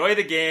 enjoy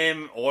the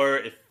game, or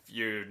if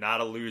you're not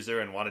a loser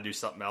and want to do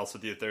something else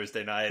with your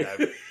Thursday night,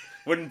 I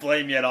wouldn't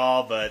blame you at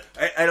all. But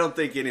I don't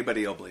think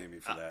anybody will blame you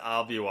for that.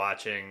 I'll be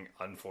watching,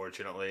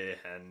 unfortunately,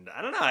 and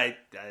I don't know. I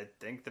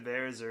think the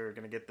Bears are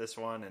going to get this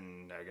one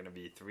and are going to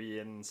be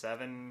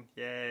 3-7.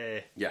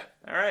 Yay! Yeah.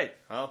 All right.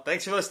 Well,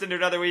 thanks for listening to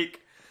another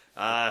week.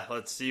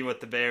 Let's see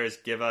what the Bears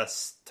give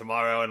us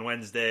tomorrow and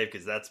Wednesday,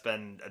 because that's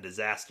been a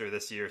disaster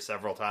this year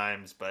several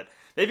times. But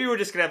maybe we're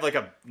just gonna have like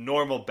a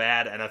normal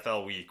bad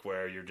NFL week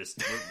where you're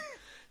just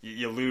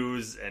you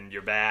lose and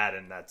you're bad,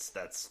 and that's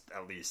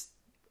at least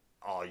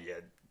all you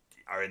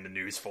are in the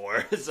news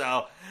for.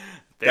 So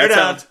bear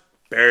down.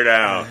 Bear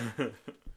down.